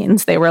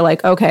teens. They were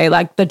like, okay,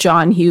 like the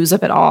John Hughes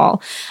of it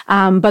all.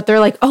 But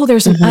they're like, oh,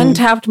 there's an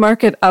untapped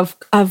market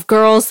of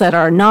girls that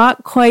are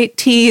not quite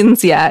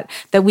teens yet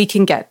that we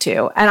can get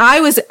to. And I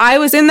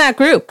was in that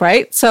group,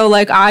 right? So,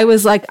 like, I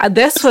was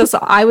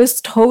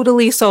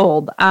totally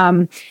sold.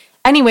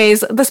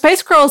 Anyways, the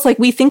Spice Girls, like,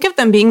 we think of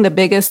them being the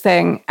biggest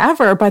thing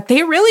ever, but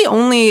they really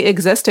only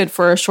existed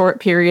for a short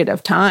period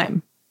of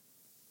time.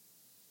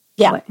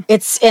 Yeah,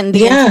 it's in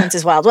the influence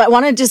as well. I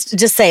want to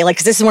just say, like,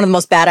 because this is one of the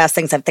most badass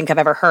things I think I've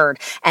ever heard.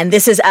 And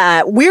this is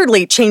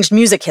weirdly changed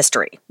music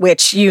history,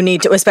 which you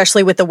need to,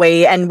 especially with the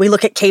way, and we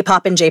look at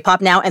K-pop and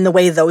J-pop now and the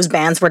way those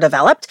bands were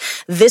developed.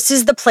 This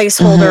is the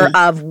placeholder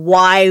of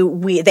why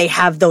they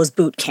have those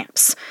boot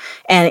camps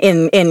and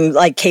in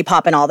like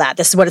K-pop and all that.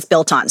 This is what it's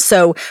built on.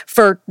 So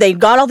they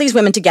got all these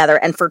women together,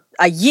 and for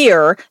a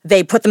year,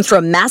 they put them through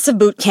a massive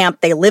boot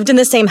camp. They lived in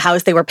the same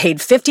house. They were paid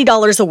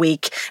 $50 a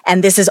week,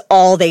 and this is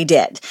all they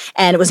did.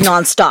 And it was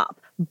nonstop.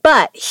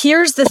 But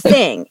here's the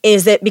thing,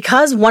 is that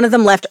because one of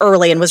them left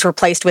early and was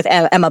replaced with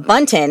Emma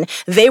Bunton,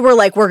 they were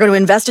like, we're going to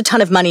invest a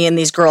ton of money in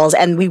these girls,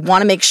 and we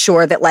want to make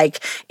sure that,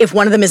 like, if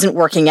one of them isn't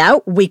working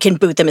out, we can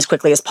boot them as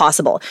quickly as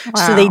possible.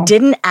 Wow. So they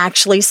didn't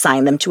actually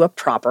sign them to a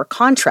proper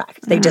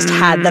contract. They just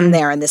had them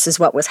there, and this is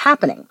what was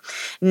happening.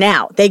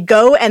 Now, they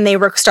go and they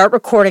start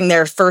recording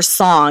their first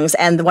songs,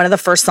 and one of the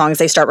first songs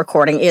they start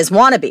recording is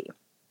Wannabe.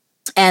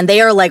 And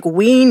they are like,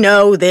 we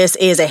know this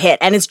is a hit.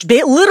 And it's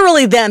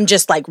literally them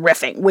just like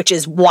riffing, which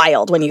is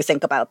wild when you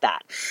think about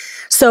that.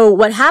 So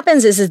what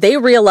happens is they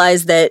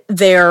realize that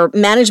their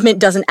management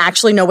doesn't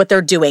actually know what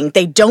they're doing.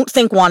 They don't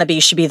think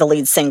Wannabe should be the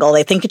lead single.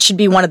 They think it should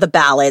be one of the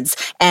ballads.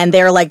 And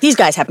they're like, these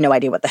guys have no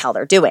idea what the hell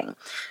they're doing.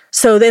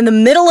 So in the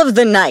middle of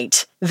the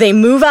night, they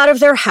move out of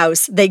their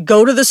house, they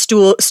go to the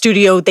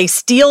studio, they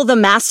steal the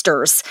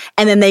masters,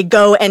 and then they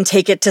go and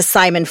take it to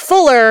Simon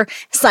Fuller.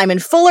 Simon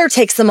Fuller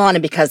takes them on,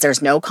 and because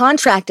there's no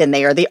contract and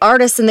they are the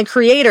artists and the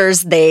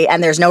creators,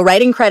 and there's no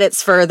writing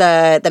credits for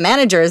the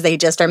managers, they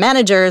just are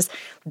managers,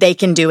 they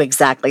can do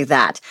exactly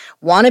that.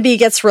 Wannabe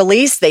gets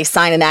released, they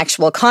sign an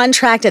actual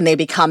contract, and they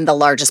become the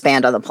largest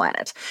band on the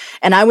planet.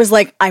 And I was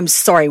like, I'm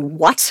sorry,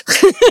 what?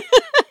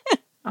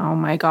 Oh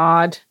my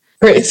God.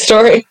 Great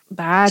story.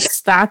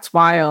 That's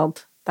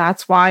wild.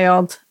 That's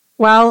wild.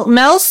 Well,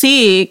 Mel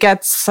C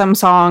gets some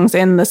songs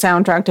in the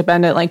soundtrack to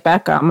Bend It Like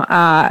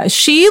Beckham.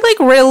 She like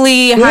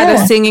really had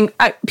a singing.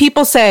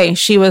 People say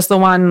she was the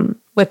one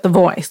with the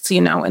voice,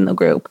 in the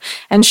group,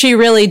 and she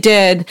really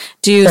did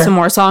do some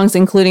more songs,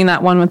 including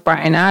that one with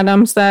Bryan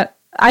Adams that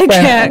I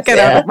can't get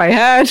out of my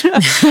head.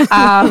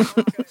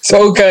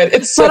 So good.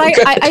 It's so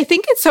good. I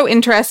think it's so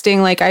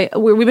interesting. Like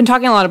we've been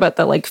talking a lot about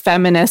the like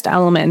feminist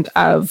element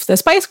of the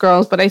Spice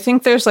Girls, but I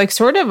think there's like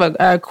sort of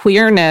a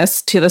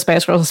queerness to the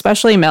Spice Girls,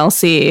 especially Mel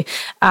C,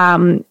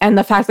 and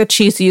the fact that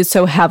she's used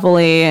so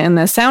heavily in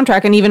the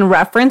soundtrack, and even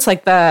reference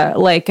like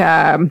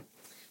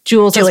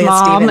Jules'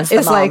 mom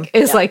is like,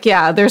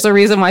 there's a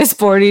reason why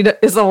Sporty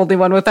is the only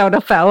one without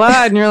a fella.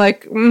 And you're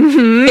like,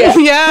 actually,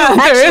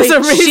 there is a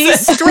reason.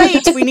 She's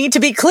straight. We need to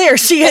be clear.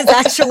 She is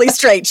actually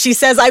straight. She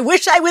says, I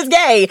wish I was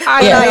gay, but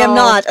I am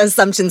not.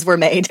 Assumptions were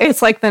made.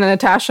 It's like the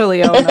Natasha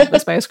Lyonne of the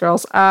Spice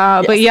Girls.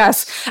 But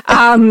yes.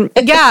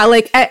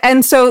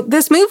 And so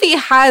this movie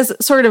has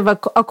sort of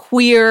a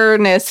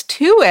queerness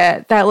to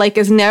it that like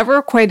is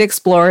never quite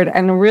explored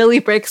and really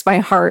breaks my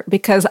heart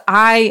because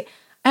I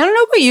don't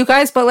know about you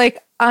guys, but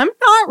like, I'm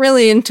not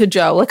really into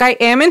Joe. Like, I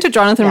am into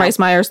Jonathan Rhys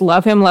Meyers.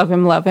 Love him.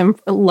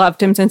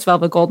 Loved him since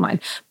Velvet Goldmine.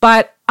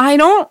 But I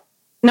don't,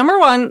 number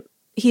one,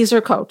 he's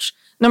her coach.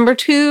 Number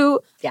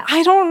two,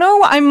 I don't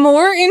know. I'm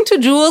more into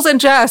Jules and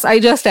Jess. I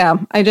just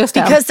am.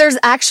 Because there's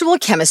actual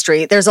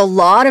chemistry. There's a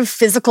lot of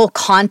physical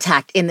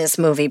contact in this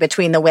movie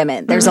between the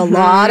women. There's a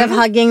lot of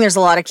hugging. There's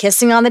a lot of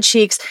kissing on the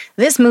cheeks.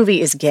 This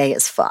movie is gay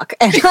as fuck.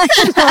 And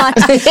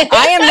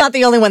I am not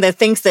the only one that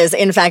thinks this.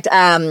 In fact,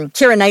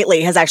 Keira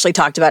Knightley has actually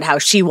talked about how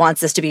she wants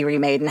this to be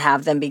remade and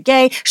have them be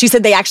gay. She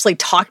said they actually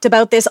talked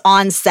about this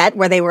on set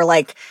where they were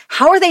like,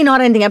 how are they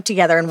not ending up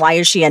together and why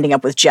is she ending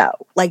up with Joe?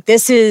 Like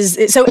this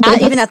is, so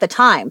even at the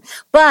time.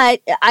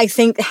 But I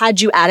think had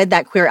you added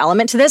that queer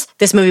element to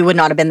this movie would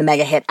not have been the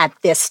mega hit at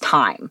this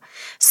time.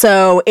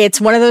 So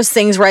it's one of those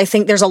things where I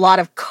think there's a lot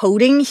of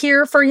coding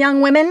here for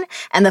young women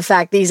and the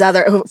fact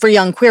for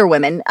young queer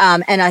women.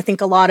 And I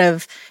think a lot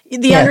of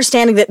the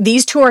understanding that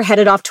these two are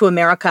headed off to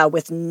America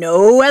with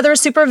no other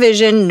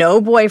supervision,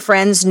 no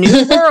boyfriends,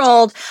 new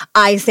world.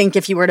 I think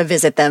if you were to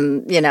visit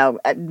them,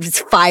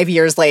 5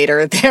 years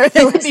later, there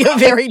would be a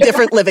very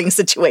different living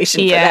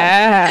situation for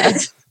them.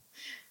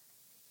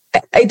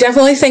 I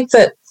definitely think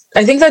that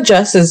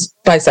Jess is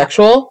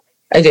bisexual.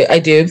 I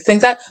do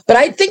think that, but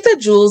I think that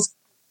Jules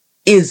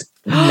is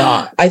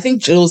not. I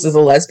think Jules is a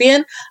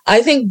lesbian.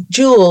 I think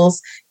Jules,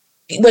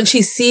 when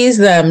she sees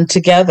them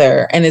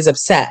together and is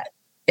upset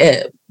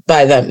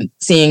by them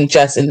seeing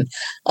Jess and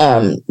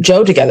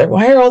Joe together.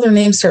 Why are all their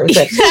names start with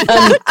that?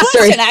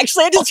 Sorry.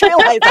 Actually, I just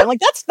realized I'm like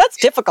that's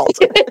difficult.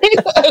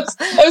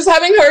 I was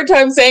having a hard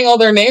time saying all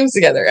their names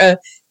together.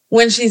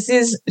 When she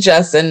sees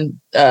Jess and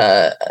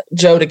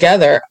Joe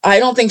together, I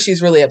don't think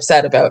she's really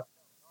upset about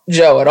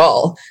Joe at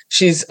all.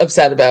 She's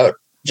upset about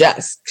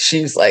Jess.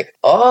 She's like,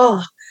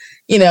 oh,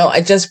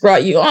 I just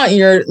brought you on.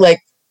 You're like,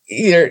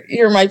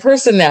 you're my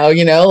person now,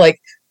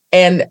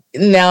 and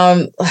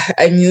now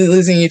I'm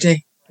losing you to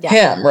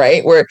him,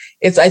 right? Where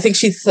I think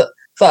she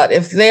thought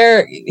if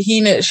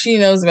she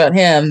knows about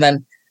him,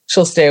 then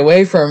she'll stay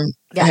away from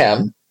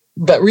him.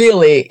 But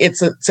really,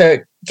 it's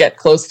to get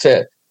close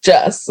to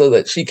Jess so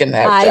that she can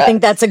have I Jess.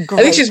 think that's a great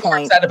I think she's more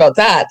point. upset about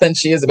that than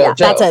she is about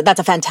Joe. That's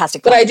a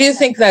fantastic point. But I do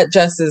think that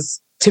Jess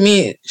is, to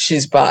me,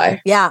 she's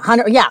bi. Yeah,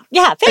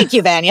 thank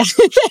you, Vanya.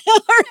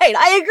 All right,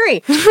 I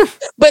agree.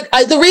 But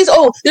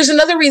there's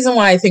another reason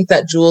why I think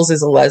that Jules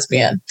is a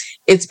lesbian.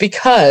 It's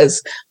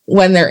because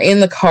when they're in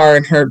the car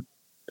and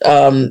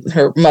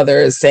her mother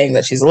is saying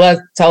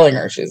that telling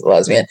her she's a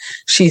lesbian,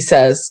 she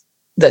says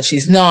that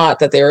she's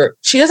not,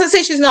 she doesn't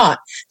say she's not.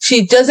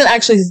 She doesn't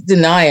actually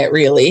deny it,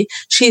 really.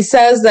 She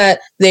says that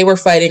they were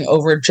fighting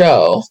over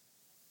Joe.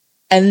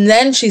 And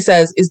then she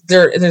says, is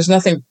there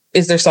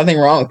something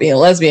wrong with being a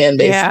lesbian,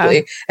 basically?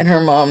 Yeah. And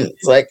her mom's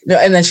like, no.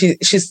 And then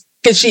she's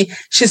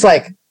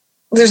like,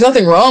 there's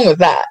nothing wrong with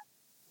that.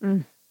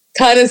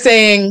 Kind of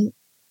saying,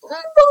 well,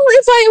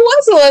 if I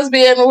was a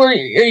lesbian, are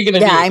you going to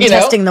be, I'm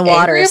testing the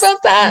waters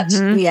about that?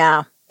 Mm-hmm.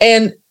 Yeah.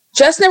 And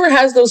Jess never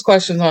has those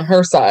questions on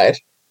her side,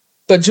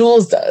 but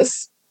Jules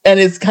does. And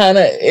it's kind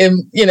of,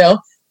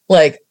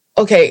 like,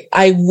 okay,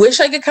 I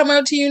wish I could come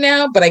out to you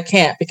now, but I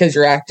can't because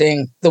you're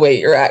acting the way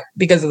you're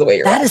because of the way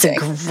you're acting.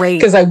 That is a great...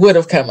 Because I would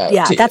have come out to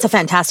you. Yeah, that's a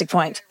fantastic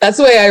point. That's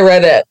the way I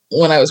read it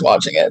when I was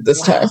watching it this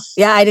time.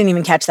 Yeah, I didn't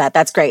even catch that.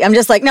 That's great. I'm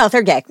just like, no,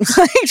 they're gay.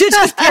 But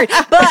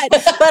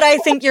I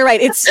think you're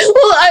right. It's...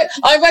 Well,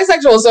 I'm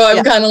bisexual, so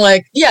I'm kind of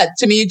like,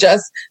 to me,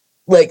 Jess,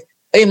 like,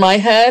 in my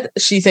head,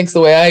 she thinks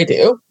the way I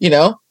do,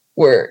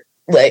 where,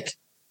 like,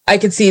 I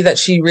could see that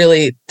she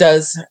really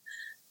does,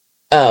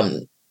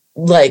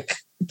 like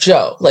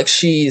Joe, like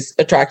she's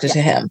attracted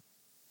to him,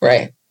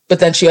 right? But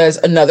then she has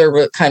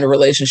another kind of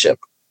relationship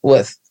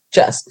with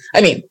Jess.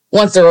 I mean,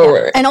 once they're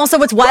over it. And also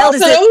what's wild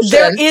is that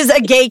there is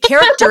a gay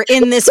character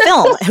in this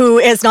film who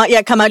has not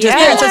yet come out to his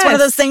parents. So it's one of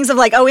those things of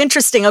like, oh,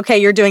 interesting. Okay,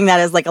 you're doing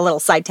that as like a little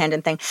side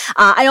tangent thing.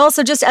 I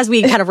also just, as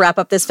we kind of wrap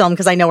up this film,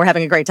 because I know we're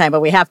having a great time,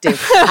 but we have to.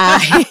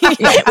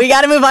 We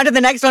got to move on to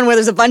the next one where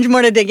there's a bunch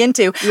more to dig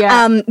into.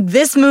 Yeah.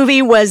 This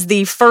movie was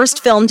the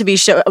first film to be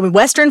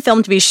Western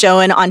film to be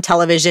shown on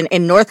television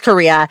in North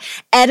Korea,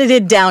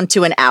 edited down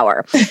to an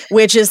hour,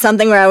 which is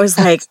something where I was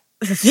like,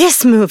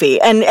 this movie,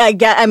 and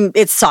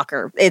it's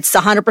soccer. It's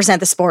 100%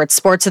 the sports.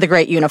 Sports are the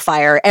great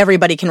unifier.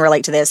 Everybody can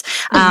relate to this.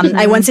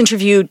 I once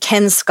interviewed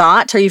Ken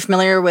Scott. Are you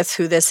familiar with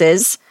who this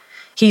is?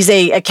 He's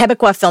a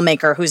Quebecois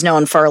filmmaker who's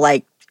known for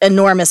like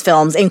enormous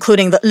films,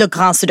 including Le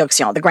Grand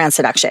Seduction, The Grand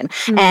Seduction.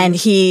 Mm-hmm.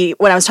 And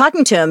when I was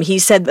talking to him, he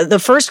said that the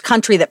first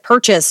country that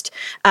purchased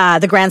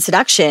The Grand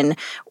Seduction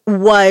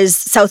was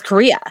South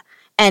Korea.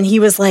 And he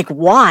was like,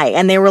 why?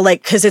 And they were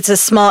like, because it's a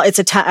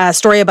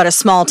story about a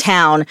small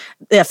town,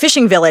 a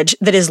fishing village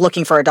that is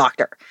looking for a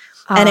doctor.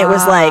 And it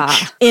was like,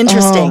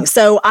 interesting.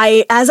 So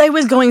as I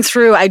was going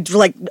through,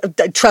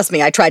 trust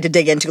me, I tried to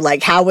dig into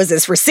like, how was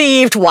this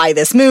received? Why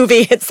this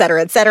movie, et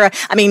cetera, et cetera.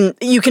 I mean,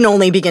 you can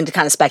only begin to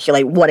kind of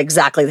speculate what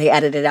exactly they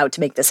edited out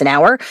to make this an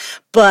hour.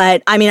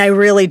 But I mean, I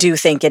really do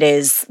think it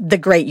is the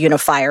great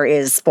unifier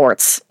is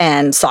sports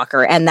and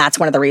soccer. And that's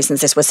one of the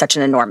reasons this was such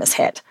an enormous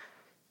hit.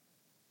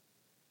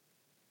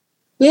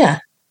 Yeah,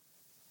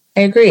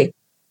 I agree.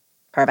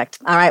 Perfect.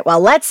 All right. Well,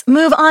 let's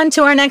move on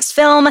to our next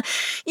film.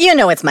 You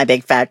know, it's My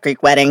Big Fat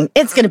Greek Wedding.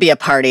 It's going to be a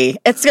party.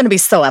 It's going to be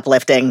so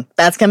uplifting.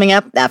 That's coming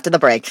up after the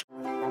break.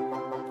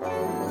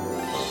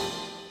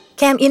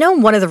 Cam, you know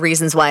one of the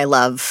reasons why I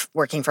love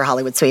working for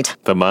Hollywood Suite?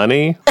 The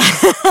money?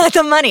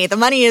 The money. The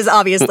money is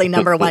obviously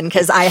number one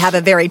because I have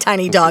a very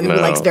tiny dog who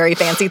likes very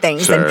fancy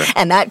things,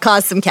 and that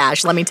costs some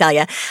cash, let me tell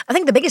you. I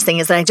think the biggest thing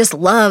is that I just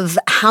love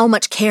how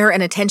much care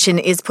and attention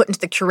is put into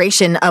the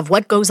curation of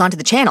what goes onto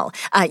the channel.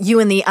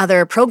 You and the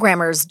other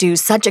programmers do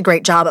such a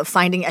great job of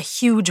finding a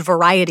huge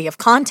variety of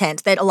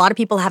content that a lot of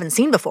people haven't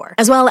seen before,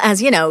 as well as,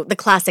 the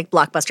classic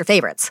blockbuster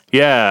favorites.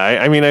 Yeah,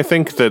 I mean, I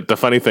think that the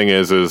funny thing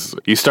is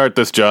you start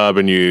this job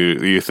and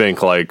you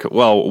think like,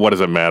 well, what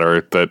does it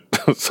matter that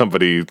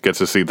somebody gets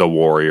to see The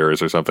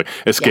Warriors or something,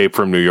 Escape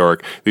from New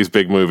York, these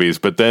big movies.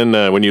 But then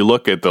when you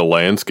look at the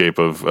landscape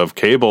of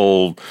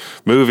cable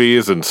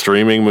movies and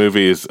streaming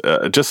movies,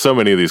 just so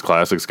many of these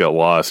classics get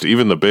lost,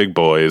 even the big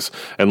boys.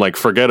 And like,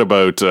 forget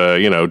about,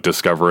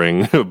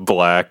 discovering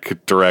black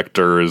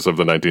directors of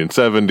the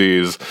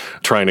 1970s,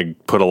 trying to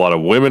put a lot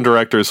of women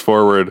directors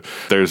forward.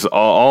 There's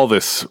all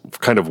this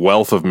kind of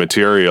wealth of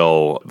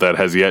material that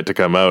has yet to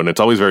come out. And it's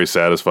always very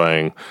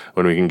satisfying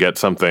when we can get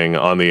something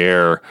on the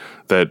air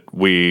that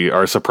we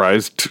are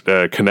surprised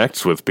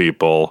connects with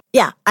people.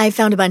 Yeah, I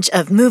found a bunch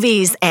of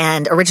movies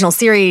and original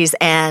series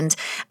and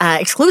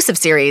exclusive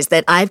series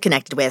that I've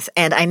connected with,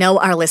 and I know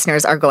our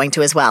listeners are going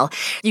to as well.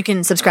 You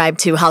can subscribe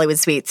to Hollywood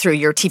Suite through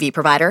your TV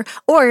provider,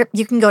 or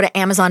you can go to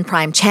Amazon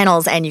Prime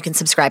Channels and you can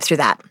subscribe through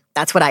that.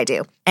 That's what I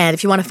do. And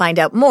if you want to find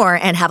out more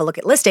and have a look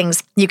at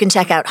listings, you can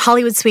check out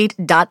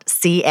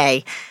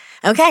hollywoodsuite.ca.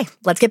 Okay,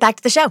 let's get back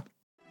to the show.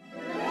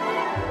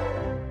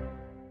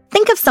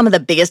 Think of some of the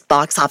biggest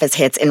box office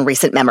hits in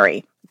recent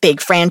memory. big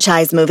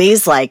franchise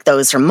movies like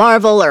those from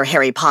Marvel or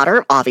Harry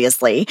Potter,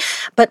 obviously.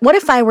 But what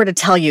if I were to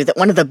tell you that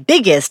one of the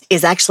biggest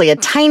is actually a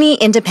tiny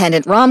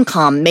independent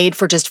rom-com made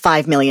for just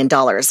 $5 million,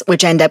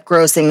 which ended up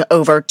grossing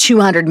over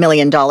 $200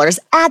 million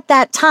at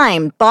that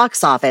time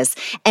box office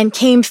and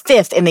came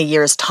fifth in the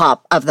year's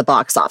top of the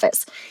box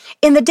office.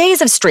 In the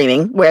days of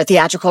streaming, where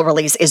theatrical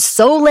release is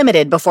so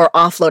limited before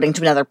offloading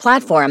to another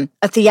platform,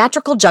 a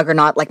theatrical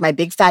juggernaut like My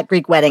Big Fat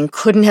Greek Wedding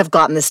couldn't have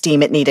gotten the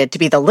steam it needed to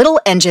be the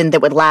little engine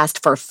that would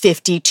last for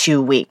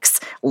 52 weeks,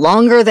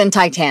 longer than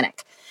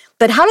Titanic.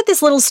 But how did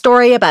this little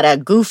story about a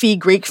goofy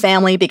Greek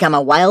family become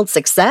a wild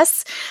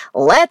success?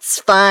 Let's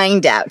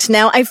find out.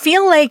 Now, I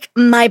feel like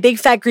My Big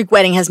Fat Greek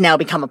Wedding has now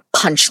become a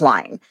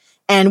punchline.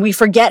 And we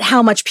forget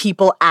how much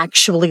people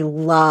actually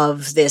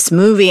love this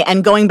movie.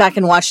 And going back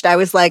and watched, I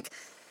was like,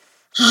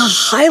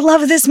 I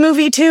love this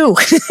movie too.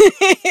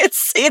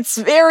 It's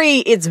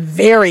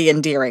very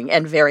endearing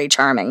and very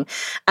charming.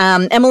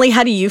 Emily,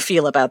 how do you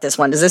feel about this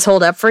one? Does this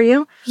hold up for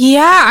you?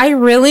 Yeah, I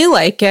really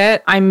like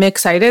it. I'm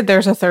excited.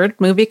 There's a third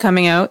movie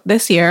coming out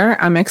this year.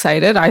 I'm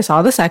excited. I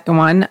saw the second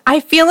one. I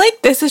feel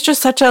like this is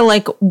just such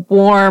a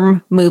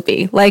warm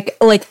movie. Like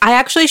I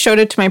actually showed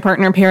it to my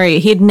partner Perry.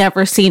 He'd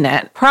never seen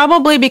it.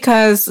 Probably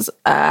because,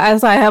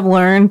 as I have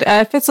learned,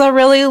 if it's a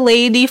really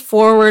lady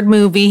forward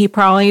movie, he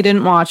probably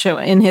didn't watch it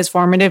in his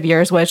formative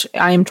years, which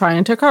I am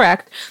trying to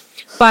correct.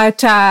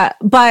 But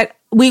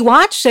we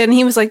watched it and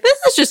he was like, this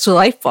is just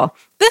delightful.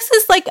 This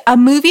is like a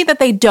movie that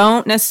they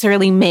don't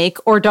necessarily make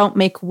or don't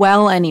make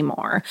well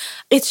anymore.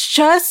 It's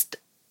just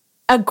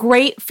a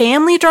great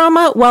family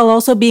drama while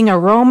also being a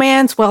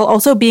romance, while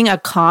also being a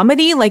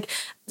comedy. Like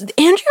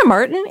Andrea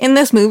Martin in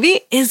this movie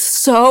is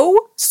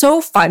so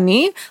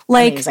funny.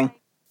 Like amazing.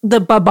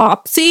 The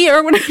babopsy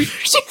or whatever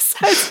she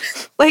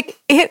says. Like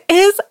it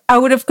is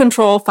out of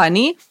control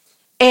funny.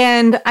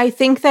 And I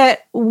think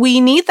that we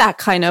need that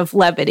kind of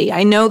levity.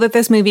 I know that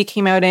this movie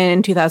came out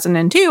in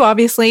 2002,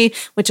 obviously,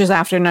 which is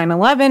after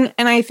 9/11.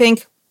 And I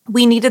think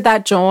we needed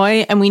that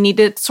joy and we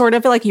needed sort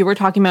of like you were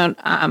talking about,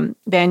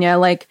 Vanya,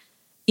 like,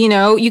 you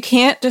know, you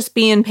can't just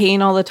be in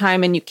pain all the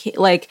time and you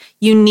can't,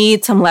 you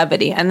need some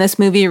levity. And this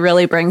movie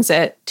really brings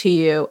it to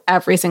you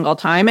every single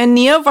time. And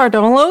Nia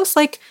Vardalos,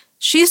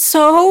 she's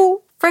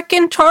so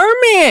freaking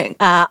charming.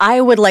 I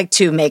would like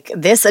to make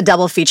this a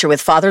double feature with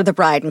Father the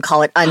Bride and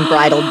call it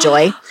Unbridled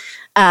Joy.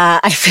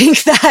 I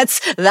think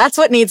that's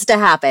what needs to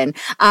happen.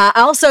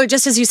 Also,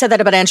 just as you said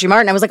that about Andrea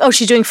Martin, I was like, oh,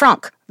 she's doing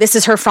Franck. This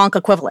is her Franck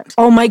equivalent.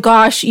 Oh my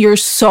gosh, you're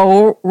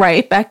so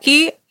right,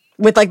 Becky.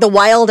 With the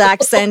wild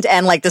accent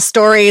and the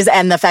stories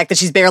and the fact that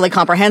she's barely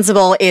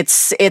comprehensible,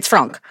 it's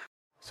Franck.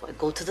 So I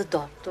go to the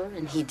doctor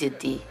and he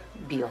did the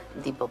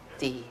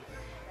biopsy.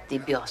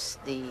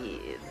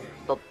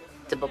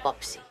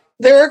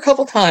 There were a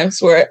couple times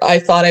where I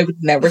thought I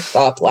would never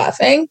stop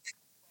laughing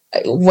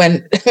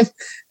when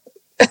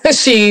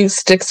she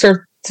sticks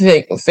her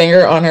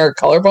finger on her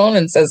collarbone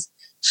and says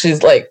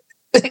she's like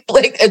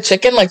a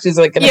chicken, like she's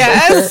like gonna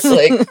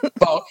break her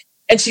bone,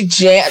 and she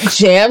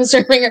jams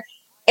her finger.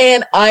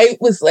 And I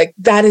was like,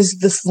 that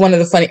is one of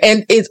the funny,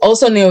 and it's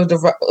also Nia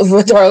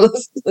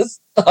Vardalos.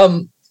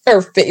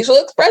 Her facial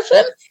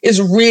expression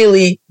is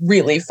really,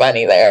 really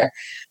funny there,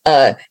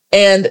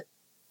 and.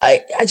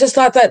 I just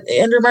thought that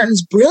Andrea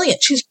Martin's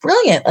brilliant. She's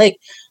brilliant.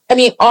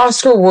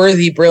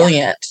 Oscar-worthy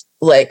brilliant,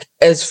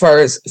 as far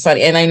as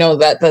funny. And I know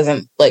that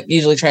doesn't,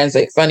 usually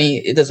translate funny.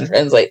 It doesn't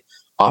translate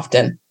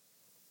often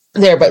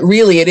there. But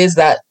really, it is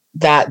that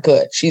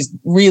good. She's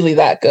really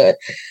that good.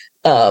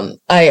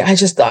 I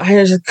just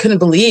couldn't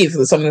believe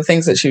some of the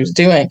things that she was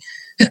doing.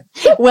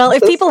 Well,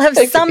 if people have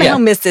somehow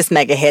missed this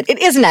mega hit,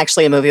 it isn't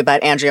actually a movie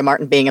about Andrea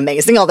Martin being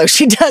amazing, although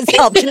she does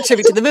help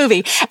contribute to the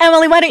movie.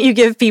 Emily, why don't you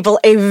give people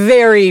a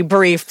very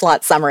brief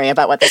plot summary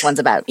about what this one's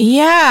about?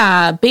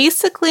 Yeah,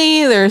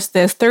 basically, there's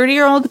this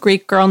 30-year-old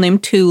Greek girl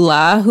named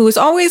Tula who's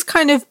always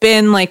kind of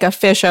been like a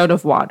fish out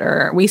of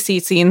water. We see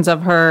scenes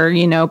of her,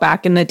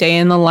 back in the day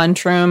in the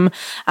lunchroom,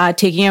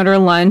 taking out her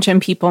lunch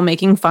and people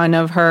making fun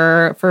of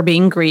her for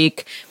being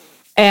Greek.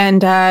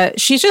 And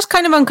she's just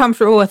kind of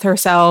uncomfortable with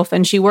herself,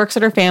 and she works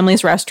at her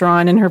family's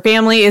restaurant, and her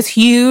family is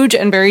huge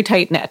and very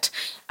tight-knit.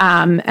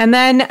 And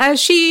then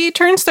as she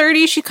turns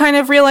 30, she kind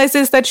of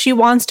realizes that she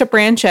wants to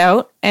branch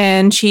out,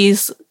 and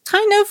she's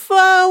kind of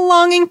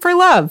longing for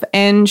love.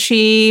 And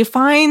she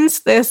finds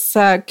this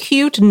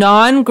cute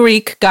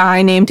non-Greek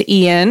guy named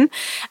Ian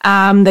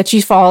that she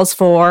falls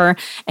for.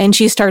 And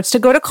she starts to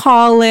go to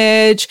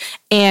college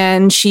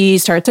and she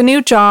starts a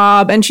new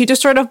job and she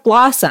just sort of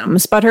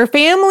blossoms. But her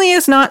family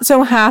is not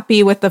so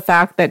happy with the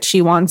fact that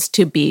she wants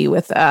to be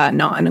with a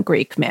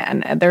non-Greek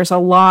man. There's a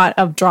lot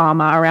of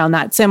drama around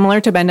that,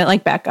 similar to Bend It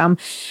Like Beckham.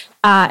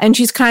 And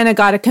she's kind of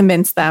got to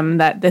convince them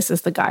that this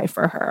is the guy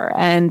for her.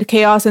 And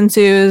chaos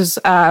ensues.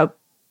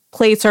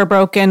 Plates are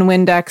broken.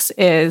 Windex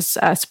is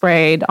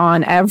sprayed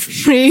on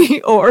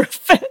every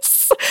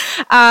orifice.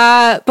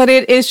 But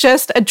it is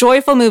just a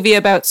joyful movie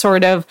about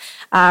sort of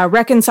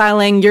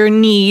reconciling your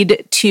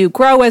need to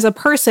grow as a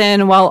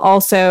person while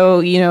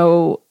also,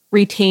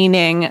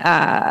 retaining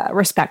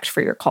respect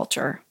for your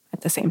culture.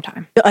 at the same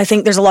time. I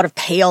think there's a lot of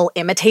pale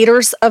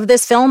imitators of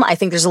this film. I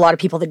think there's a lot of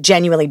people that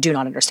genuinely do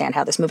not understand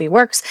how this movie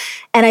works.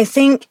 And I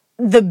think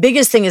the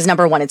biggest thing is,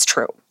 number one, it's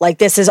true. Like,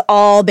 this is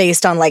all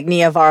based on like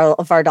Nia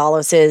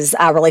Vardalos's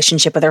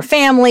relationship with her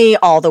family,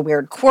 all the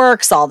weird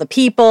quirks, all the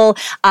people.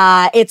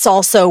 It's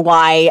also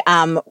why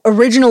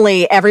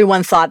originally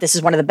everyone thought this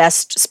is one of the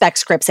best spec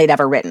scripts they'd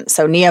ever written.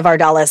 So Nia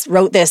Vardalos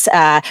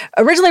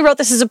originally wrote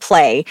this as a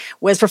play,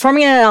 was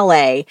performing it in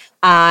LA,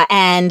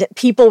 and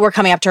people were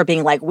coming up to her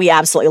being like, we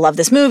absolutely love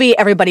this movie.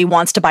 Everybody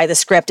wants to buy the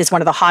script. It's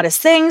one of the hottest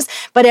things.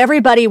 But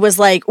everybody was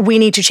like, we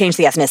need to change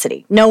the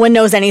ethnicity. No one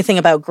knows anything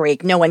about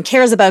Greek. No one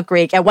cares about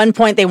Greek. At one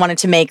point, they wanted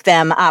to make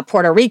them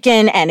Puerto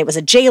Rican, and it was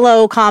a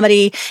J-Lo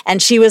comedy.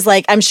 And she was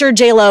like, I'm sure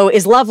J-Lo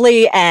is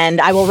lovely,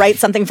 and I will write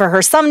something for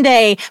her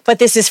someday, but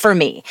this is for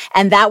me.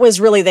 And that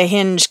was really the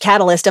hinge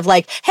catalyst of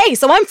like, hey,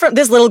 so I'm from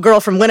this little girl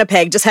from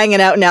Winnipeg just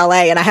hanging out in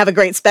LA, and I have a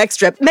great spec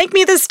strip. Make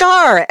me the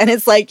star. And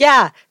it's like,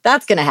 yeah,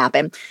 that's going to happen.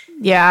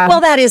 Yeah.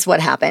 Well, that is what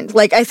happened.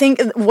 Like, I think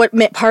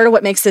part of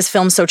what makes this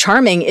film so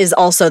charming is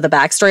also the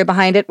backstory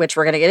behind it, which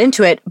we're going to get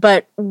into it.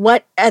 But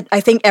what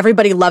I think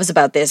everybody loves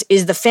about this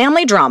is the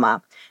family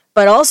drama,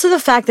 but also the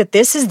fact that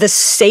this is the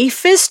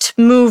safest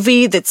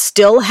movie that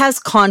still has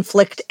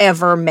conflict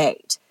ever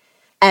made.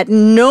 At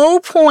no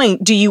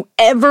point do you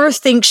ever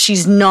think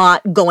she's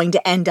not going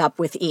to end up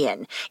with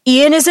Ian.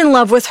 Ian is in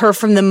love with her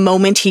from the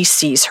moment he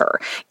sees her.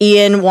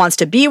 Ian wants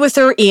to be with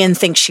her. Ian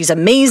thinks she's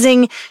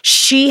amazing.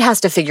 She has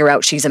to figure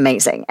out she's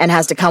amazing and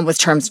has to come with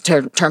terms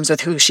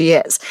with who she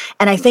is.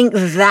 And I think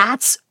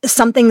that's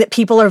something that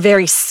people are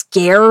very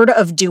scared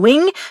of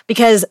doing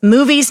because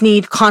movies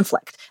need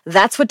conflict.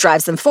 That's what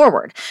drives them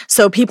forward.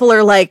 So people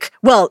are like,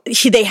 well,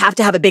 they have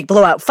to have a big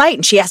blowout fight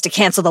and she has to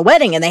cancel the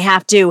wedding and they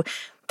have to...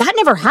 That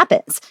never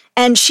happens.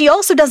 And she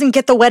also doesn't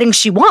get the wedding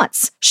she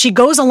wants. She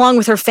goes along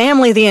with her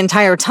family the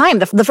entire time.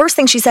 The first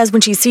thing she says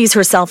when she sees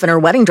herself in her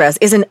wedding dress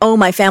isn't, oh,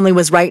 my family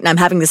was right and I'm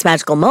having this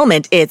magical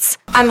moment. It's,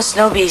 I'm a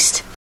snow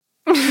beast.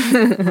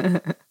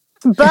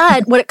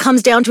 But what it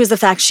comes down to is the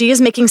fact she is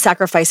making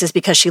sacrifices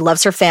because she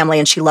loves her family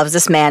and she loves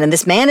this man. And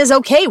this man is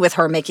okay with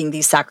her making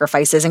these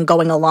sacrifices and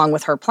going along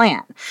with her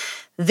plan.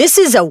 This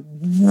is a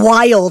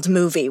wild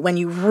movie when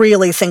you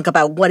really think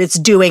about what it's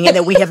doing and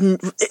that we have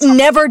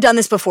never done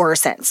this before or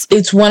since.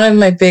 It's one of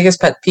my biggest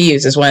pet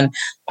peeves is when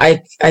I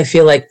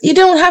feel like you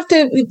don't have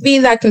to be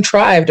that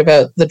contrived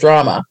about the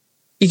drama.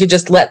 You could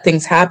just let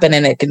things happen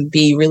and it can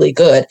be really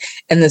good.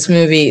 And this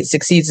movie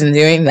succeeds in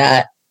doing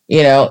that.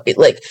 You know,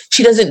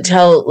 she doesn't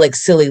tell like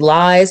silly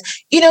lies.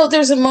 You know,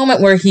 there's a moment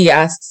where he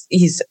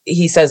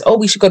says, oh,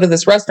 we should go to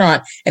this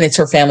restaurant and it's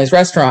her family's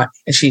restaurant.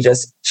 And she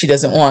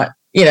doesn't want,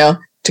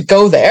 to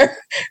go there,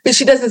 but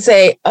she doesn't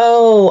say,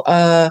 oh,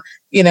 I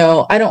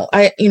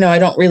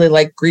don't really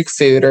like Greek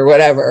food or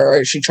whatever.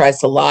 Or she tries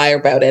to lie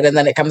about it. And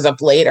then it comes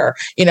up later.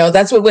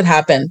 That's what would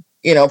happen,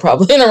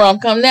 probably in a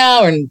rom-com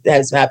now, and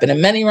has happened in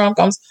many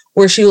rom-coms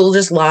where she will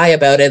just lie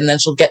about it. And then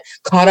she'll get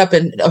caught up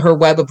in her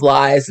web of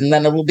lies. And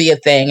then it will be a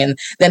thing. And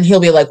then he'll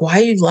be like, why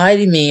you lie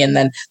to me? And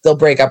then they'll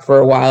break up for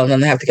a while and then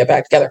they have to get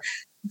back together.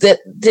 That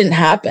didn't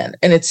happen.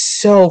 And it's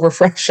so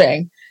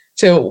refreshing.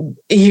 So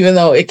even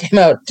though it came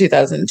out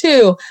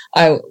 2002,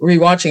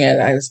 rewatching it,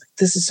 I was like,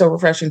 this is so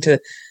refreshing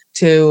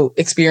to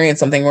experience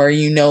something where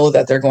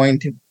that they're going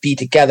to be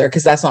together,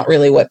 because that's not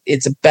really what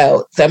it's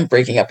about. Them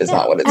breaking up is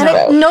not what it's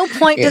about. At no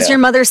point does your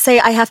mother say,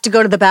 I have to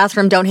go to the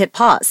bathroom, don't hit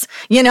pause.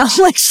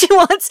 Like she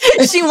wants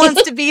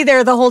to be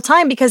there the whole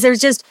time, because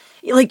there's just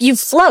like you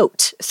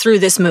float through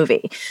this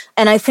movie.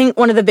 And I think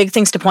one of the big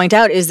things to point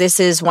out is this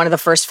is one of the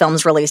first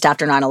films released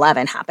after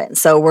 9/11 happened.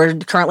 So we're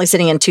currently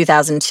sitting in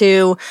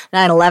 2002.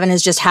 9/11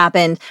 has just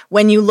happened.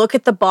 When you look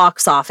at the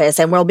box office,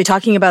 and we'll be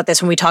talking about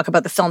this when we talk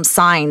about the film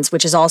Signs,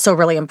 which is also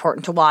really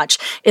important to watch,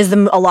 is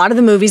a lot of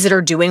the movies that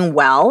are doing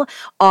well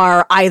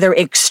are either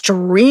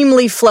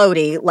extremely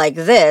floaty like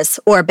this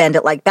or Bend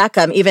It Like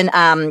Beckham. Even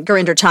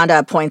Gurinder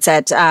Chanda points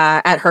at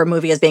her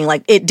movie as being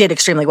like, it did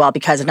extremely well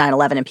because of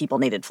 9/11 and people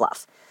needed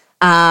fluff.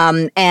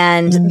 And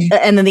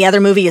then the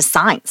other movie is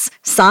Signs.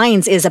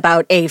 Signs is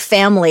about a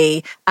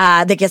family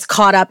that gets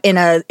caught up in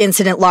an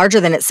incident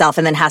larger than itself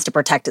and then has to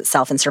protect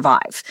itself and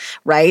survive,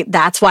 right?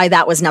 That's why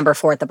that was number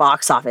 4 at the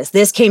box office.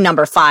 This came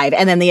number 5,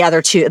 and then the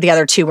other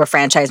two were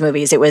franchise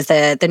movies. It was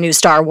the new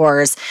Star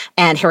Wars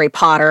and Harry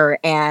Potter,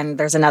 and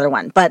there's another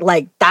one. But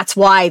like that's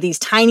why these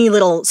tiny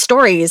little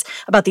stories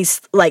about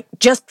these like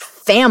just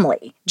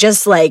family,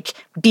 just like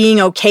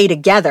being okay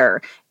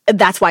together,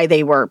 that's why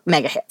they were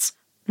mega hits.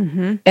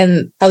 Mm-hmm.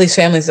 And how these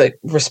families like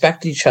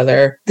respect each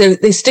other.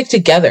 They stick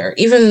together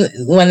even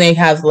when they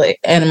have like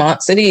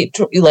animosity.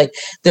 Like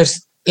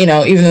there's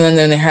even when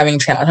they're having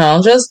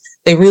challenges,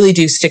 they really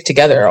do stick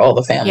together. All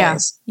the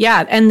families,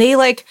 yeah. And they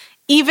like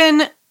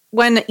even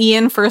when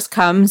Ian first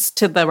comes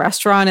to the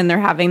restaurant and they're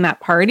having that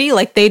party,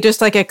 like they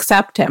just like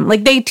accept him.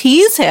 Like they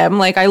tease him.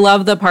 Like I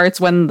love the parts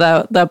when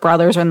the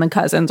brothers and the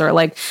cousins are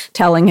like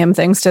telling him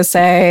things to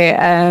say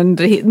and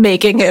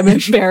making him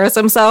embarrass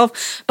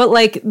himself. But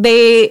like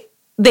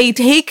they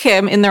take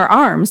him in their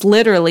arms,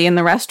 literally in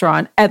the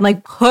restaurant, and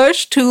like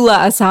push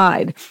Tula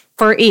aside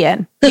for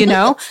Ian, you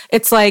know?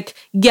 It's like,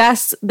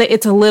 yes,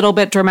 it's a little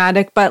bit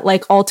dramatic, but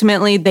like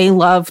ultimately they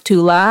love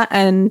Tula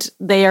and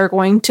they are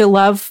going to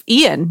love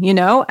Ian, you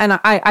know? And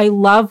I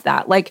love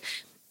that. Like,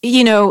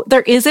 you know,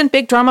 there isn't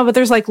big drama, but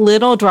there's like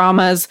little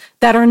dramas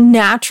that are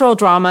natural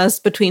dramas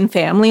between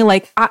family.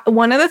 Like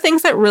one of the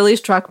things that really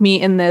struck me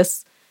in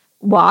this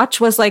watch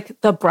was like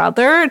the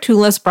brother,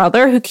 Tula's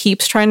brother, who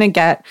keeps trying to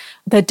get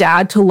the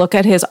dad to look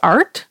at his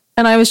art.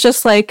 And I was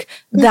just like,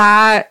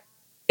 that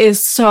is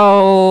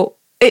so...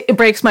 It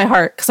breaks my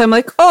heart because I'm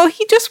like, oh,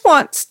 he just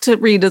wants to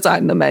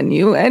redesign the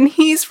menu and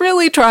he's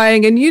really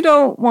trying and you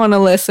don't want to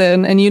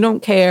listen and you don't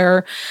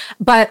care.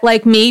 But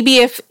like maybe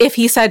if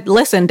he said,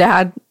 listen,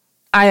 Dad,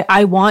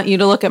 I want you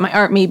to look at my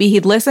art, maybe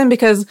he'd listen,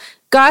 because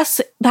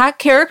Gus, that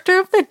character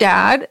of the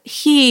dad,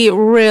 he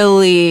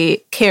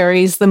really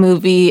carries the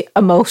movie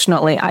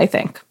emotionally, I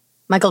think.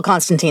 Michael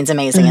Constantine's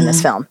amazing in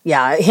this film.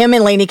 Yeah, him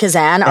and Lainie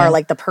Kazan are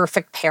like the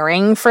perfect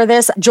pairing for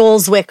this. Joel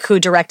Zwick,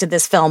 who directed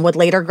this film, would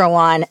later go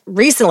on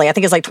recently, I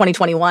think it's like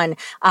 2021,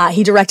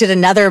 he directed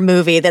another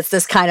movie that's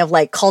this kind of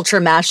like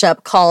culture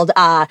mashup called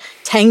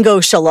Tango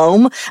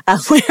Shalom,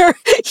 where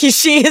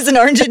she is an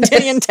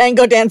Argentinian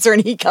tango dancer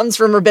and he comes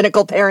from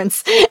rabbinical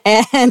parents.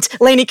 And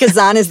Lainie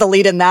Kazan is the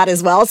lead in that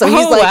as well. So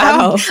he's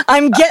wow.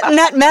 I'm getting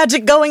that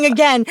magic going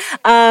again.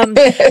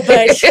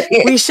 But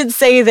we should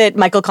say that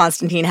Michael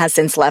Constantine has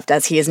since left,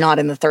 as he is not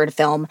in the third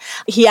film.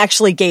 He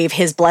actually gave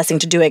his blessing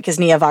to do it because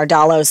Nia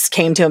Vardalos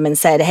came to him and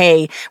said,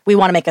 hey, we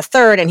want to make a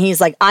third. And he's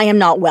like, I am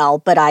not well,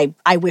 but I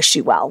wish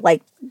you well.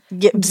 Like,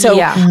 so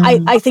yeah.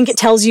 I think it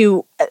tells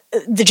you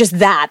just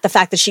that, the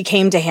fact that she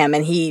came to him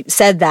and he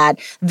said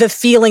that, the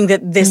feeling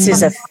that this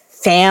is a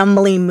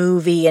family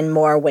movie in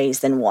more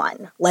ways than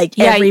one. Like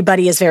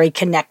everybody is very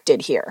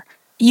connected here.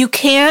 You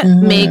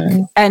can't make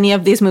any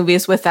of these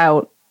movies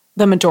without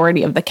the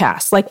majority of the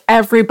cast. Like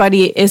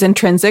everybody is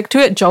intrinsic to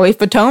it. Joey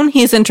Fatone,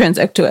 he's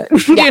intrinsic to it.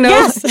 Yeah, you know?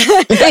 Yes.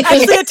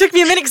 Actually, it took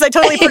me a minute because I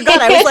totally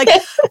forgot. I was like,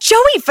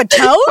 Joey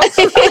Fatone?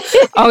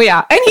 Oh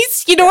yeah. And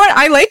he's, you know what?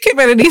 I like him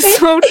and he's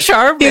so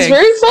charming. He's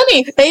very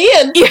funny. Hey,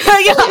 Ian. Yeah.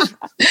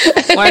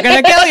 We're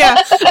going to kill you.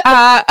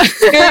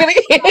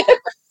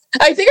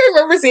 I think I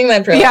remember seeing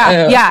that trailer.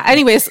 Yeah.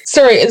 Anyways.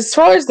 Sorry, as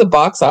far as the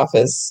box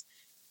office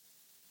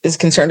is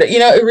concerned, you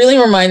know, it really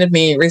reminded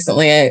me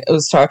recently, I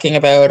was talking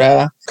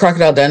about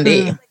Crocodile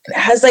Dundee. It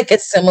has like a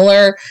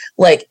similar,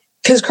 like,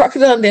 because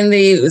Crocodile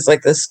Dundee was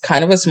like this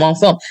kind of a small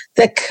film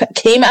that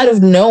came out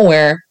of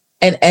nowhere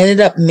and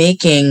ended up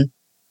making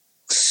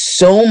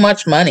so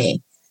much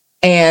money,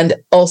 and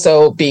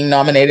also being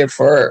nominated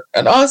for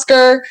an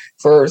Oscar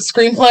for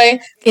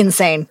screenplay.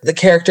 Insane. The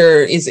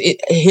character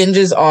it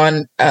hinges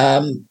on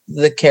the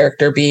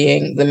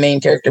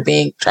main character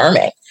being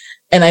charming.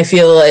 And I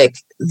feel like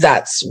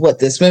that's what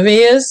this movie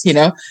is. You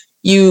know,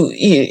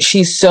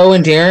 she's so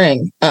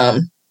endearing.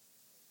 And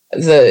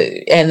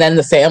then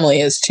the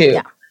family is too.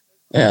 Yeah.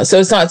 You know, so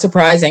it's not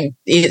surprising.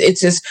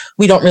 It's just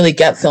we don't really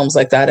get films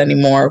like that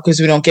anymore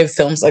because we don't give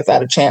films like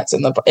that a chance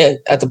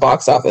at the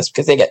box office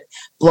because they get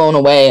blown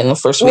away in the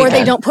first weekend. Or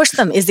they don't push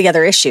them is the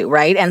other issue,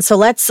 right? And so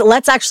let's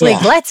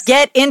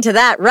get into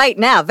that right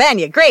now.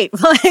 Vanya, great way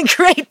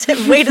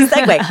to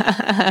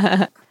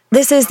segue.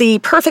 This is the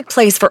perfect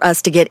place for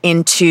us to get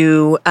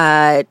into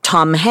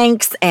Tom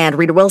Hanks and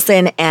Rita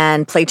Wilson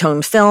and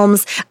Playtone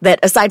Films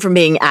that, aside from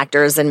being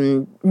actors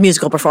and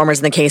musical performers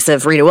in the case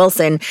of Rita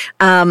Wilson,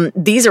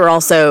 these are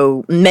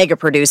also mega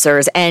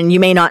producers. And you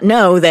may not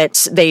know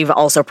that they've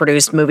also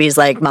produced movies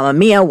like Mamma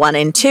Mia 1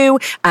 and 2.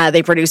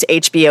 They produce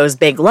HBO's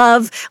Big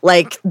Love.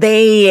 Like,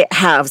 they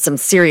have some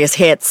serious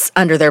hits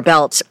under their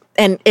belt.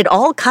 And it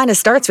all kind of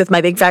starts with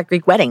My Big Fat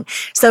Greek Wedding.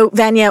 So,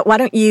 Vanya, why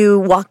don't you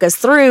walk us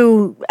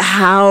through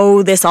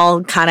how this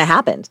all kind of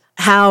happened?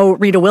 How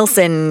Rita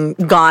Wilson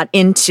got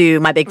into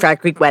My Big Fat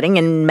Greek Wedding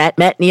and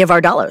met Nia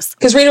Vardalos.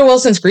 Because Rita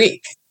Wilson's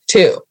Greek,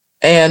 too.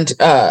 And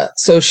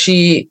so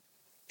she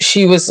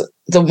was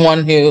the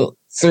one who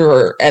threw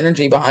her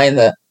energy behind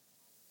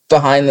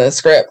the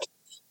script.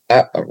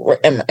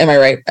 Am I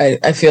right?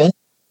 I feel.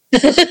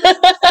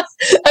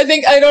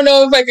 I don't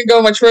know if I could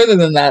go much further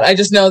than that. I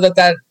just know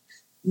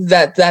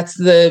that's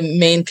the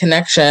main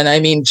connection.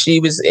 I mean,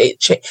 she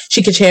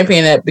could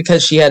champion it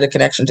because she had a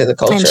connection to the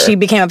culture. And she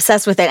became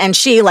obsessed with it. And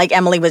she, like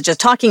Emily was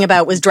just talking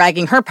about, was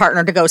dragging her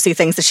partner to go see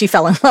things that she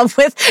fell in love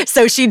with.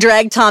 So she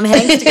dragged Tom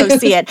Hanks to go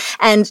see it.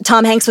 And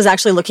Tom Hanks was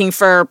actually looking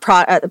for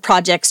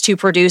projects to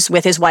produce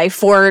with his wife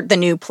for the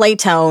new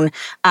Playtone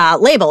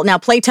label. Now,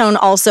 Playtone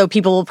also,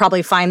 people will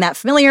probably find that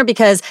familiar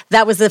because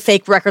that was the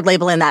fake record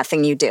label in That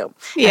Thing You Do.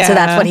 Yeah. And so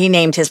that's what he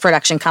named his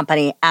production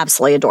company.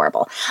 Absolutely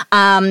adorable.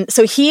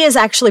 So he is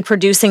actually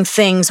producing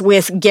things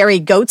with Gary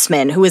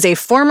Goatsman, who is a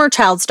former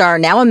child star,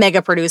 now a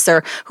mega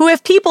producer, who,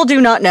 if people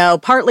do not know,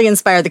 partly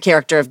inspired the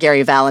character of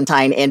Gary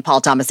Valentine in Paul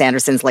Thomas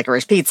Anderson's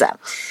Licorice Pizza.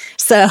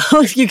 So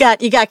you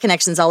got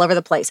connections all over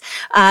the place.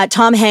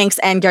 Tom Hanks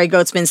and Gary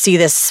Goatsman see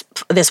this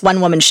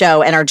one-woman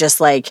show and are just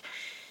like,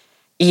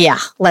 yeah,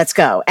 let's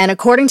go. And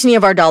according to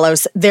Nia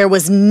Vardalos, there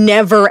was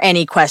never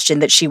any question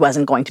that she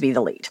wasn't going to be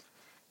the lead.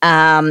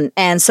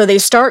 And so they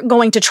start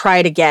going to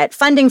try to get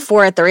funding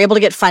for it. They're able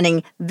to get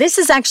funding. This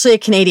is actually a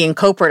Canadian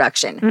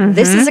co-production.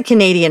 This is a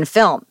Canadian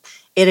film.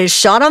 It is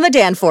shot on the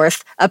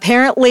Danforth.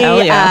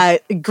 Apparently,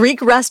 Greek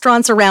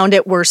restaurants around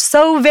it were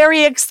so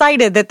very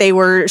excited that they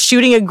were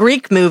shooting a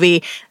Greek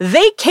movie.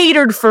 They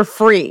catered for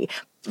free.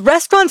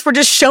 Restaurants were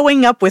just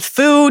showing up with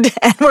food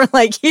and were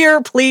like,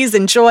 here, please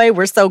enjoy.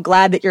 We're so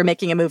glad that you're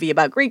making a movie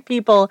about Greek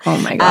people. Oh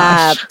my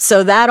gosh.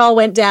 So that all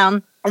went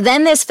down.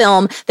 Then this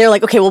film, they're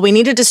like, okay, well, we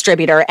need a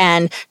distributor.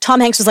 And Tom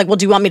Hanks was like, well,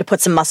 do you want me to put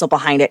some muscle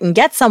behind it and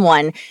get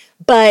someone?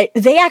 But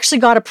they actually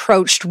got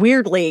approached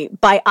weirdly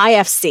by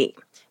IFC.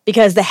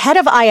 Because the head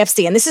of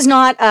IFC, and this is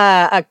not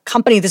a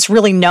company that's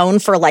really known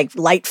for like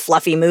light,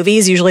 fluffy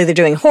movies. Usually they're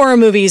doing horror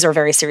movies or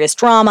very serious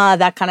drama,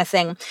 that kind of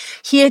thing.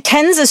 He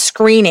attends a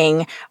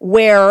screening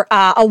where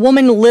a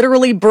woman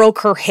literally broke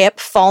her hip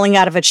falling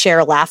out of a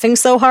chair laughing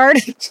so hard.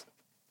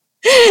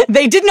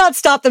 They did not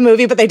stop the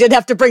movie, but they did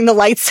have to bring the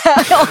lights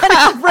out on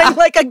and bring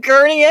like a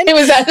gurney in. It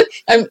was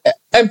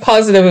I'm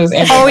positive it was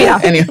Andrew. Oh yeah,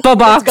 anyway.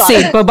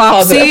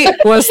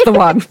 Babopsy was the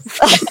one.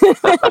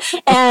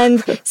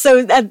 And so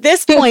at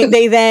this point,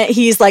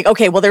 he's like,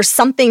 okay, well, there's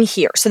something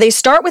here. So they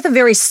start with a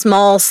very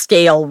small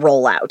scale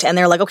rollout, and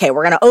they're like, okay,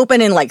 we're going to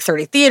open in like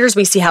 30 theaters.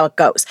 We see how it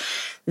goes.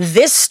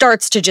 This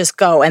starts to just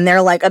go, and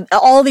they're like,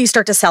 all these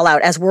start to sell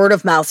out as word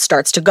of mouth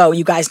starts to go.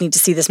 You guys need to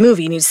see this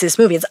movie. You need to see this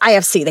movie. It's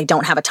IFC. They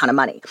don't have a ton of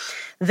money.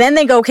 Then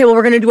they go, okay, well,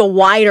 we're going to do a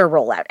wider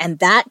rollout, and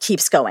that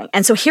keeps going.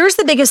 And so here's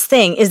the biggest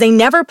thing is they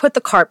never put the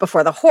cart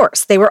before the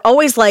horse. They were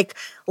always like,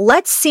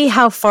 let's see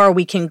how far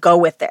we can go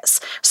with this.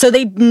 So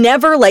they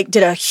never like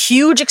did a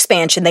huge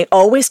expansion. They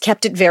always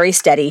kept it very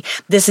steady.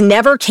 This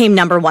never came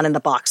number one in the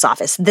box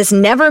office. This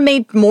never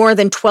made more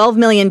than $12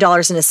 million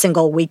in a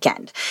single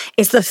weekend.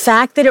 It's the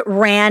fact that it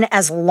ran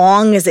as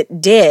long as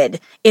it did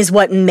is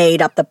what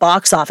made up the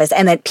box office,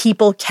 and that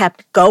people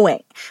kept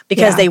going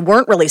because they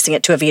weren't releasing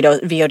it to a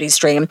VOD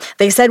stream.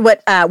 They said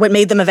what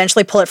made them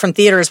eventually pull it from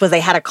theaters was they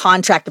had a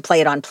contract to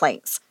play it on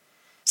planes.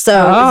 So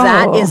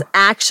that is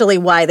actually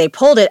why they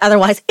pulled it.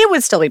 Otherwise, it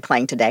would still be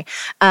playing today.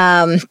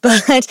 But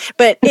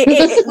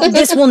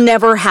this will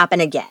never happen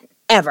again,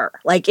 ever.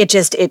 Like it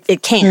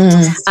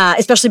can't.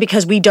 Especially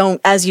because we don't,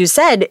 as you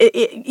said,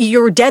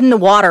 you're dead in the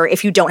water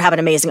if you don't have an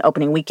amazing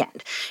opening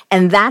weekend,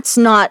 and that's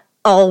not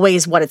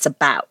always what it's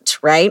about,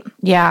 right?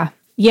 Yeah.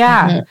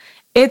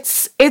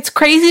 It's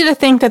crazy to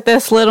think that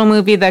this little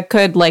movie that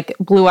could like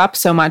blew up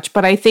so much,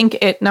 but I think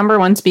it number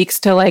one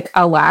speaks to like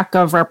a lack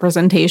of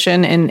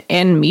representation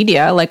in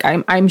media. Like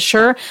I'm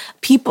sure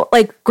people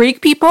like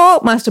Greek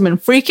people must have been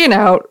freaking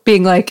out,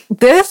 being like,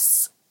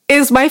 this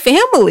is my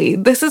family.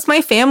 This is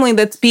my family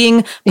that's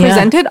being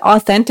presented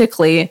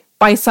authentically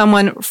by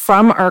someone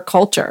from our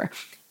culture.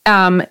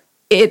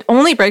 It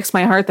only breaks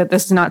my heart that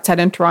this is not set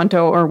in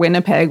Toronto or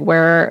Winnipeg,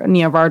 where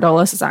Nia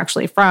Vardalos is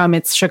actually from.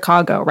 It's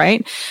Chicago,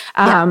 right?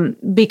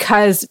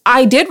 Because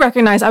I did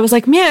recognize, I was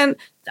like, man,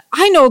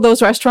 I know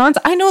those restaurants.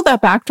 I know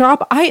that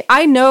backdrop.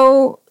 I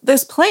know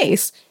this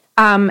place.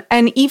 And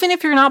even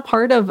if you're not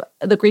part of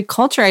the Greek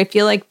culture, I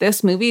feel like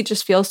this movie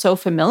just feels so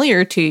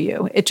familiar to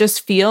you. It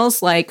just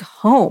feels like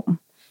home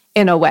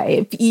in a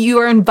way. You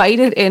are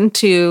invited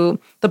into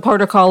the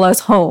Portocala's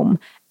home,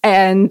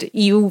 and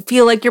you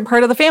feel like you're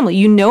part of the family.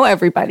 You know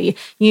everybody.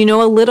 You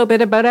know a little bit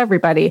about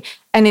everybody.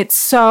 And it's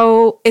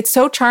so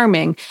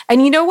charming.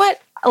 And you know what?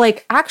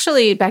 Like,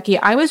 actually, Becky,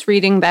 I was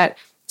reading that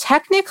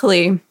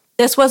technically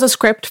this was a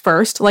script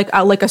first, like a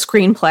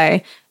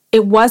screenplay.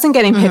 It wasn't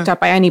getting picked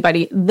up by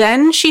anybody.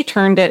 Then she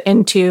turned it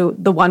into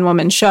the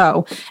one-woman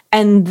show.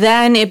 And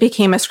then it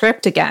became a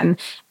script again.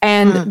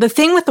 And the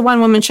thing with the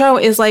one-woman show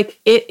is like,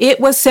 it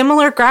was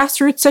similar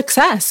grassroots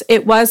success.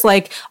 It was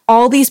like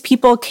all these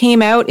people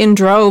came out in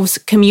droves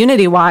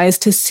community-wise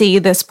to see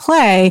this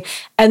play.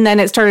 And then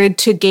it started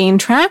to gain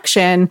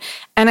traction.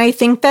 And I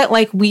think that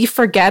like we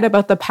forget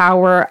about the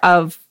power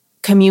of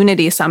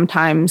community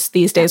sometimes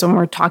these days when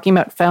we're talking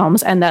about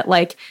films, and that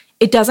like,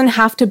 it doesn't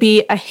have to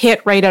be a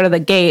hit right out of the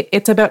gate.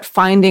 It's about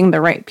finding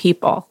the right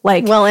people.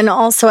 Well, and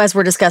also as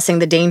we're discussing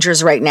the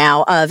dangers right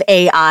now of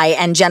AI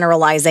and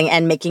generalizing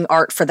and making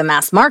art for the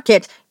mass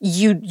market,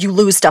 you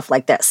lose stuff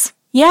like this.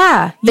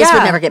 Yeah. This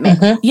would never get made.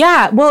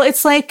 Yeah. Well,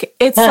 it's like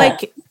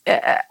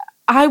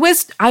I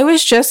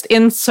was just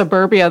in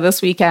suburbia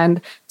this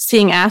weekend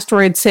seeing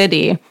Asteroid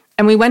City,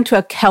 and we went to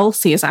a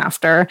Kelsey's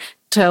after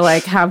to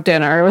like have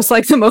dinner. It was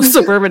like the most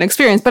suburban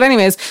experience. But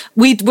anyways,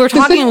 we were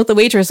talking with the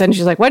waitress, and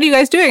she's like, what are you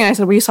guys doing? And I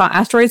said, we saw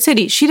Asteroid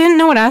City. She didn't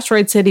know what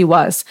Asteroid City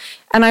was.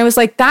 And I was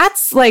like,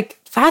 that's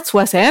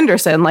Wes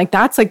Anderson. Like,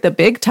 that's like the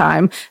big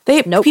time.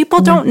 People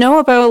don't know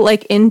about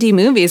like indie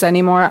movies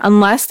anymore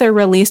unless they're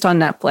released on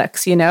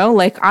Netflix, you know?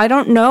 Like, I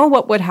don't know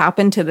what would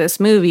happen to this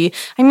movie.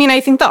 I mean, I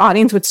think the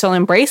audience would still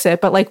embrace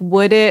it, but like,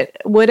 would it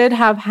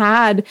have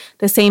had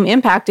the same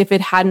impact if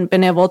it hadn't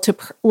been able to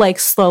like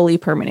slowly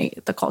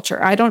permeate the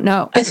culture? I don't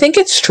know. I think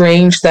it's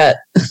strange that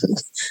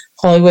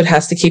Hollywood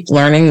has to keep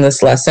learning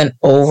this lesson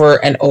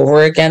over and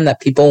over again, that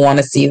people want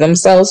to see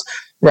themselves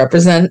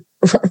represented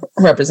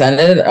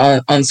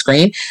on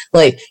screen,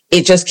 like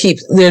it just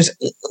keeps,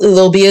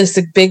 there'll be a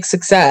big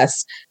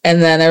success,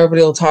 and then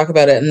everybody will talk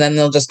about it, and then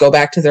they'll just go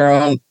back to their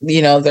own,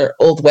 their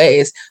old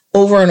ways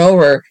over and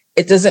over.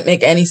 It doesn't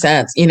make any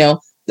sense.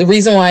 The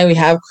reason why we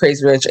have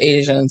Crazy Rich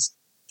Asians,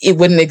 it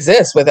wouldn't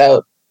exist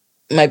without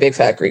My Big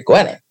Fat Greek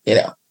Wedding.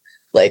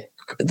 Like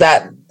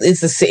that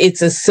is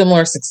it's a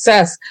similar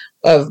success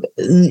of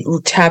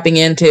tapping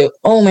into,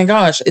 oh my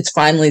gosh, it's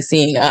finally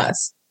seeing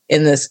us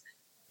in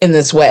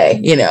this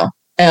way,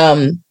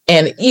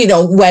 and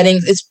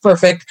weddings is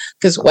perfect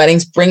because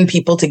weddings bring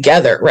people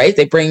together, right?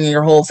 They bring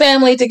your whole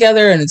family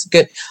together, and it's a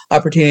good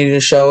opportunity to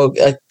show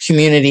a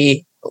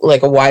community,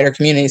 like a wider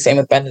community. Same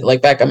with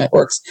Beckham, it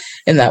works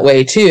in that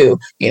way too.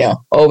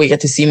 We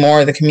get to see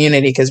more of the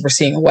community because we're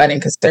seeing a wedding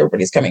because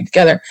everybody's coming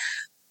together,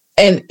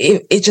 and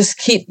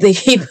they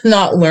keep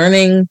not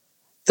learning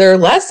their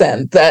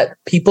lesson that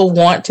people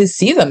want to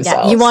see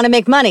themselves. Yeah, you want to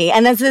make money.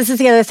 And this is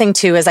the other thing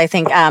too, is I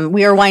think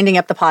we are winding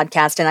up the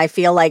podcast, and I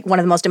feel like one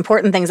of the most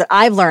important things that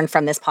I've learned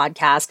from this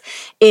podcast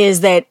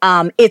is that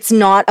it's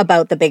not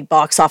about the big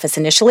box office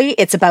initially.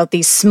 It's about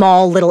these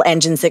small little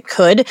engines that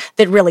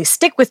really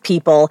stick with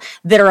people,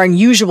 that are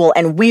unusual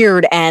and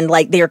weird, and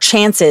like their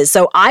chances.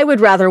 So I would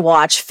rather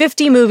watch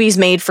 50 movies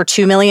made for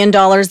 $2 million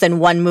than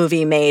one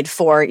movie made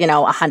for,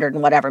 100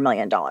 and whatever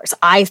million dollars.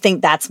 I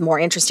think that's more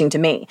interesting to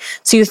me.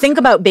 So you think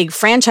about big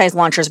franchise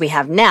launchers we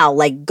have now,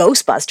 like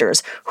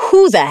Ghostbusters.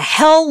 Who the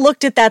hell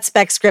looked at that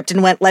spec script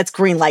and went, let's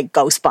greenlight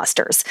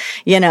Ghostbusters?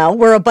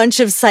 We're a bunch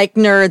of psych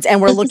nerds,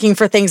 and we're looking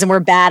for things, and we're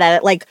bad at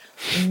it. Like,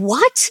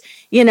 what?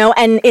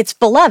 And it's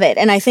beloved.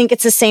 And I think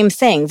it's the same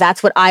thing.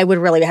 That's what I would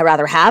really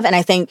rather have. And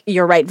I think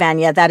you're right,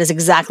 Vanya. That is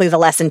exactly the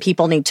lesson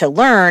people need to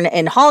learn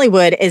in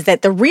Hollywood, is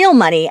that the real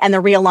money and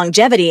the real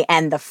longevity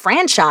and the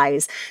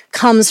franchise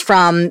comes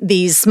from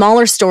these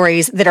smaller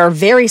stories that are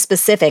very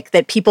specific,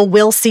 that people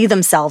will see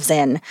themselves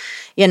in,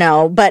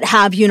 but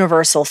have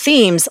universal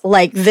themes.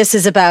 Like, this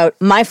is about,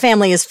 my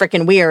family is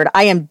freaking weird.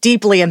 I am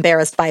deeply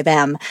embarrassed by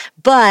them,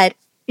 but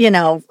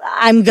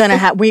I'm going to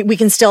have, we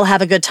can still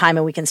have a good time,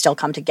 and we can still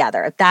come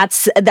together.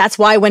 That's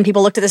why when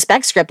people looked at the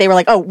spec script, they were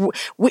like, oh,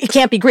 it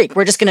can't be Greek.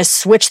 We're just going to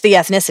switch the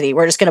ethnicity.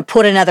 We're just going to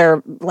put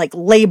another like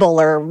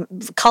label or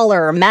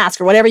color or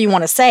mask or whatever you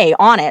want to say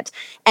on it.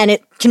 And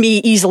it can be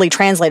easily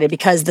translated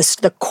because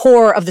the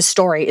core of the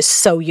story is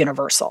so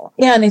universal.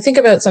 Yeah. And I think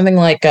about something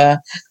like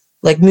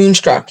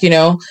Moonstruck,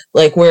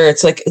 like where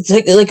it's like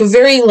a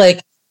very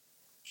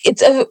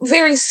it's a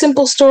very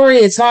simple story.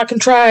 It's not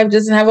contrived. It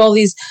doesn't have all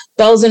these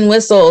bells and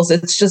whistles.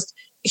 It's just,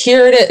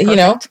 here it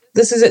is,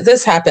 this is it.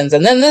 This happens,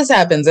 and then this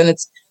happens, and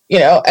it's,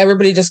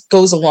 everybody just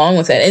goes along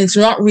with it. And it's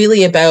not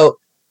really about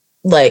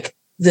like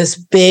this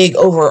big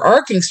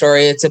overarching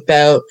story. It's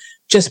about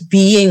just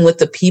being with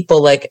the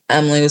people, like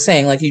Emily was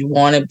saying, like you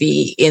want to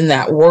be in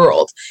that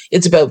world.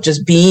 It's about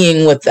just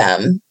being with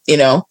them,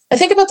 I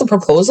think about the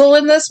proposal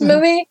in this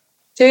movie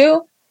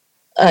too.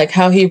 Like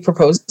how he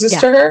proposes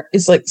to her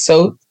is like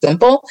so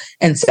simple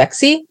and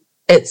sexy.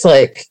 It's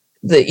like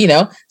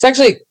it's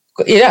actually,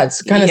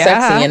 it's kind of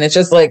sexy. And it's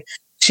just like,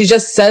 she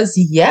just says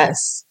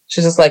yes.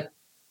 She's just like,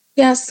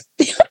 yes.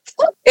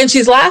 And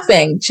she's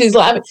laughing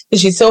because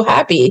she's so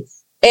happy.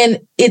 And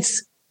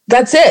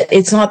that's it.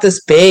 It's not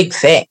this big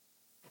thing.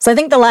 So I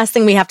think the last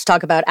thing we have to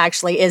talk about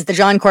actually is the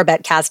John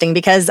Corbett casting,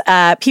 because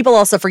people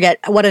also forget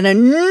what an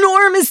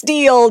enormous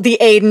deal the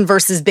Aiden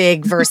versus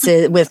Big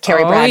versus with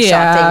Carrie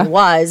Bradshaw thing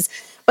was.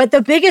 But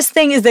the biggest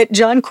thing is that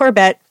John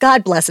Corbett,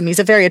 God bless him, he's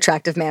a very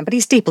attractive man, but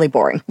he's deeply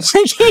boring.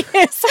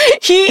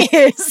 he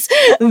is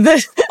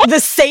the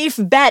safe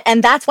bet,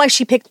 and that's why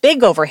she picked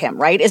Big over him,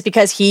 right? Is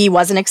because he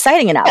wasn't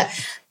exciting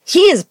enough.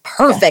 He is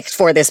perfect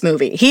for this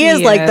movie. He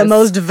is like the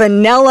most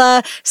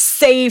vanilla,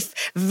 safe,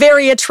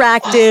 very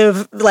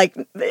attractive, like,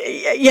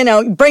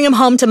 bring him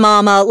home to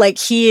mama. Like,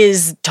 he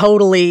is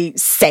totally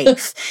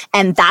safe.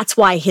 And that's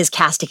why his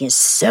casting is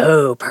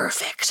so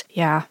perfect.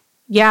 Yeah.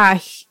 Yeah.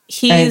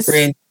 He's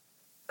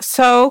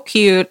so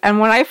cute. And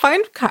what I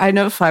find kind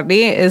of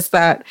funny is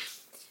that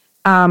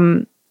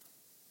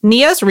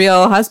Nia's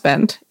real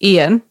husband,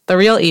 Ian, the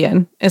real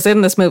Ian, is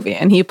in this movie,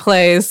 and he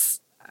plays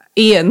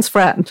Ian's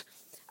friend.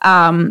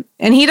 And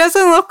he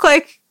doesn't look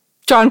like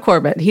John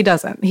Corbett. He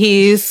doesn't.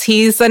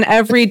 He's an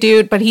every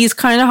dude, but he's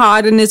kind of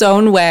hot in his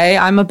own way.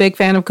 I'm a big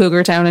fan of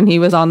Cougar Town, and he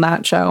was on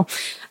that show.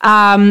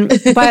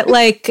 But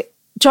like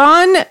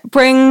John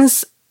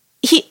brings,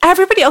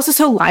 everybody else is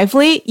so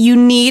lively. You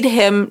need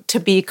him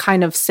to be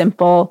kind of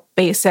simple,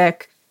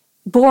 basic,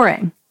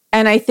 boring.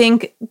 And I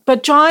think,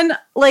 but John,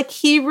 like,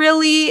 he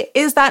really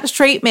is that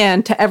straight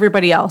man to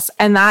everybody else.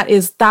 And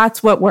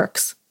that's what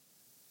works.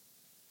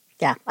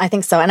 Yeah, I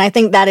think so. And I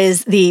think that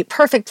is the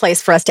perfect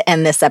place for us to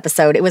end this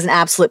episode. It was an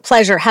absolute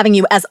pleasure having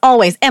you, as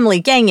always. Emily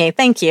Gagne,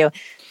 thank you.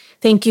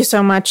 Thank you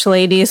so much,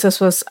 ladies. This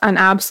was an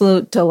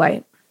absolute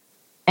delight.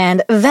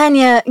 And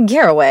Vanya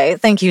Garraway,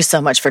 thank you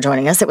so much for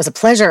joining us. It was a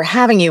pleasure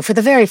having you for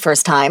the very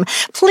first time.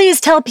 Please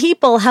tell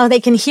people how they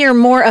can hear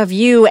more of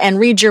you and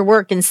read your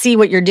work and see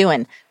what you're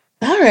doing.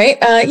 All right.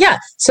 Yeah.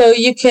 So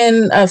you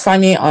can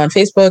find me on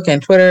Facebook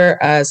and Twitter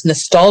as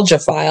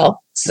Nostalgiaphile.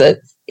 So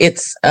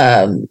it's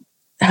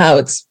how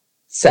it's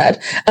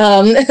said.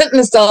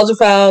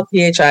 Nostalgiaphile,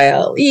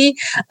 PHILE.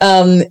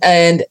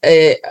 And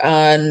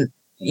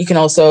you can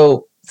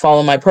also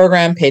follow my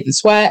program, Paid and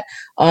Sweat,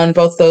 on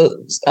both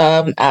those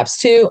apps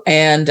too.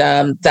 And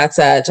that's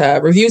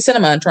at Review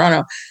Cinema in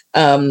Toronto.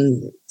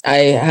 I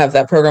have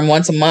that program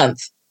once a month.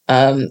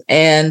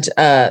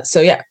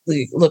 So yeah,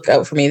 look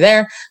out for me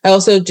there. I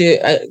also do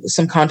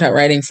some content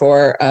writing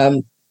for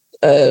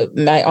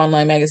my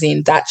online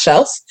magazine, That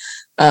Shelf.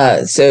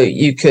 So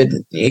you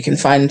can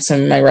find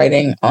some of my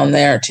writing on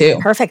there too.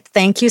 Perfect.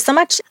 Thank you so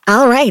much.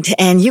 All right.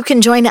 And you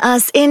can join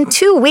us in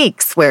 2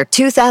 weeks where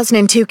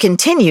 2002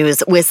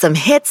 continues with some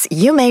hits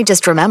you may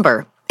just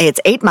remember. It's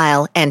 8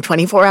 Mile and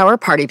 24-Hour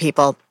Party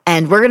People.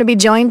 And we're going to be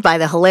joined by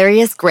the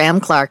hilarious Graham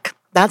Clark.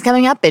 That's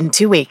coming up in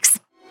 2 weeks.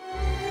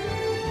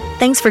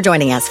 Thanks for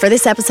joining us for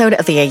this episode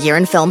of the A Year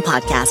in Film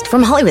podcast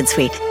from Hollywood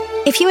Suite.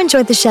 If you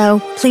enjoyed the show,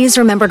 please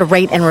remember to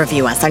rate and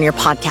review us on your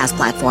podcast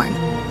platform.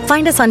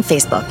 Find us on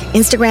Facebook,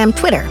 Instagram,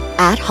 Twitter,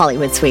 at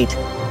Hollywood Suite.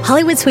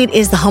 Hollywood Suite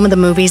is the home of the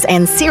movies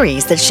and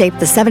series that shaped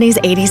the 70s,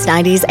 80s,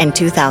 90s, and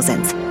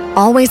 2000s.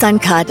 Always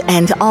uncut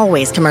and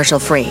always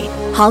commercial-free.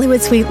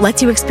 Hollywood Suite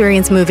lets you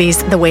experience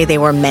movies the way they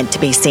were meant to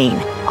be seen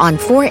on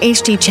 4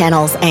 HD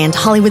channels and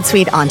Hollywood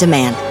Suite On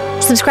Demand.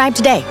 Subscribe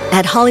today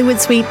at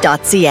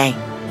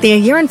hollywoodsuite.ca. The A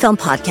Year in Film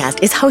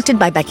podcast is hosted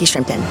by Becky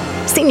Shrimpton.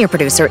 Senior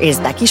producer is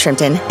Becky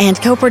Shrimpton, and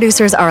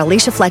co-producers are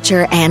Alicia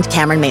Fletcher and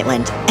Cameron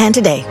Maitland. And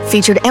today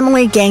featured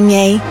Emily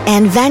Gagne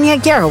and Vanya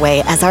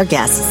Garraway as our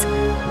guests.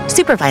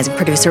 Supervising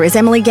producer is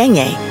Emily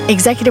Gagne.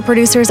 Executive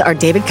producers are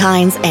David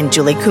Kynes and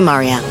Julie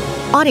Kumaria.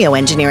 Audio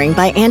engineering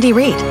by Andy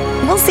Reid.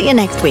 We'll see you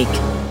next week.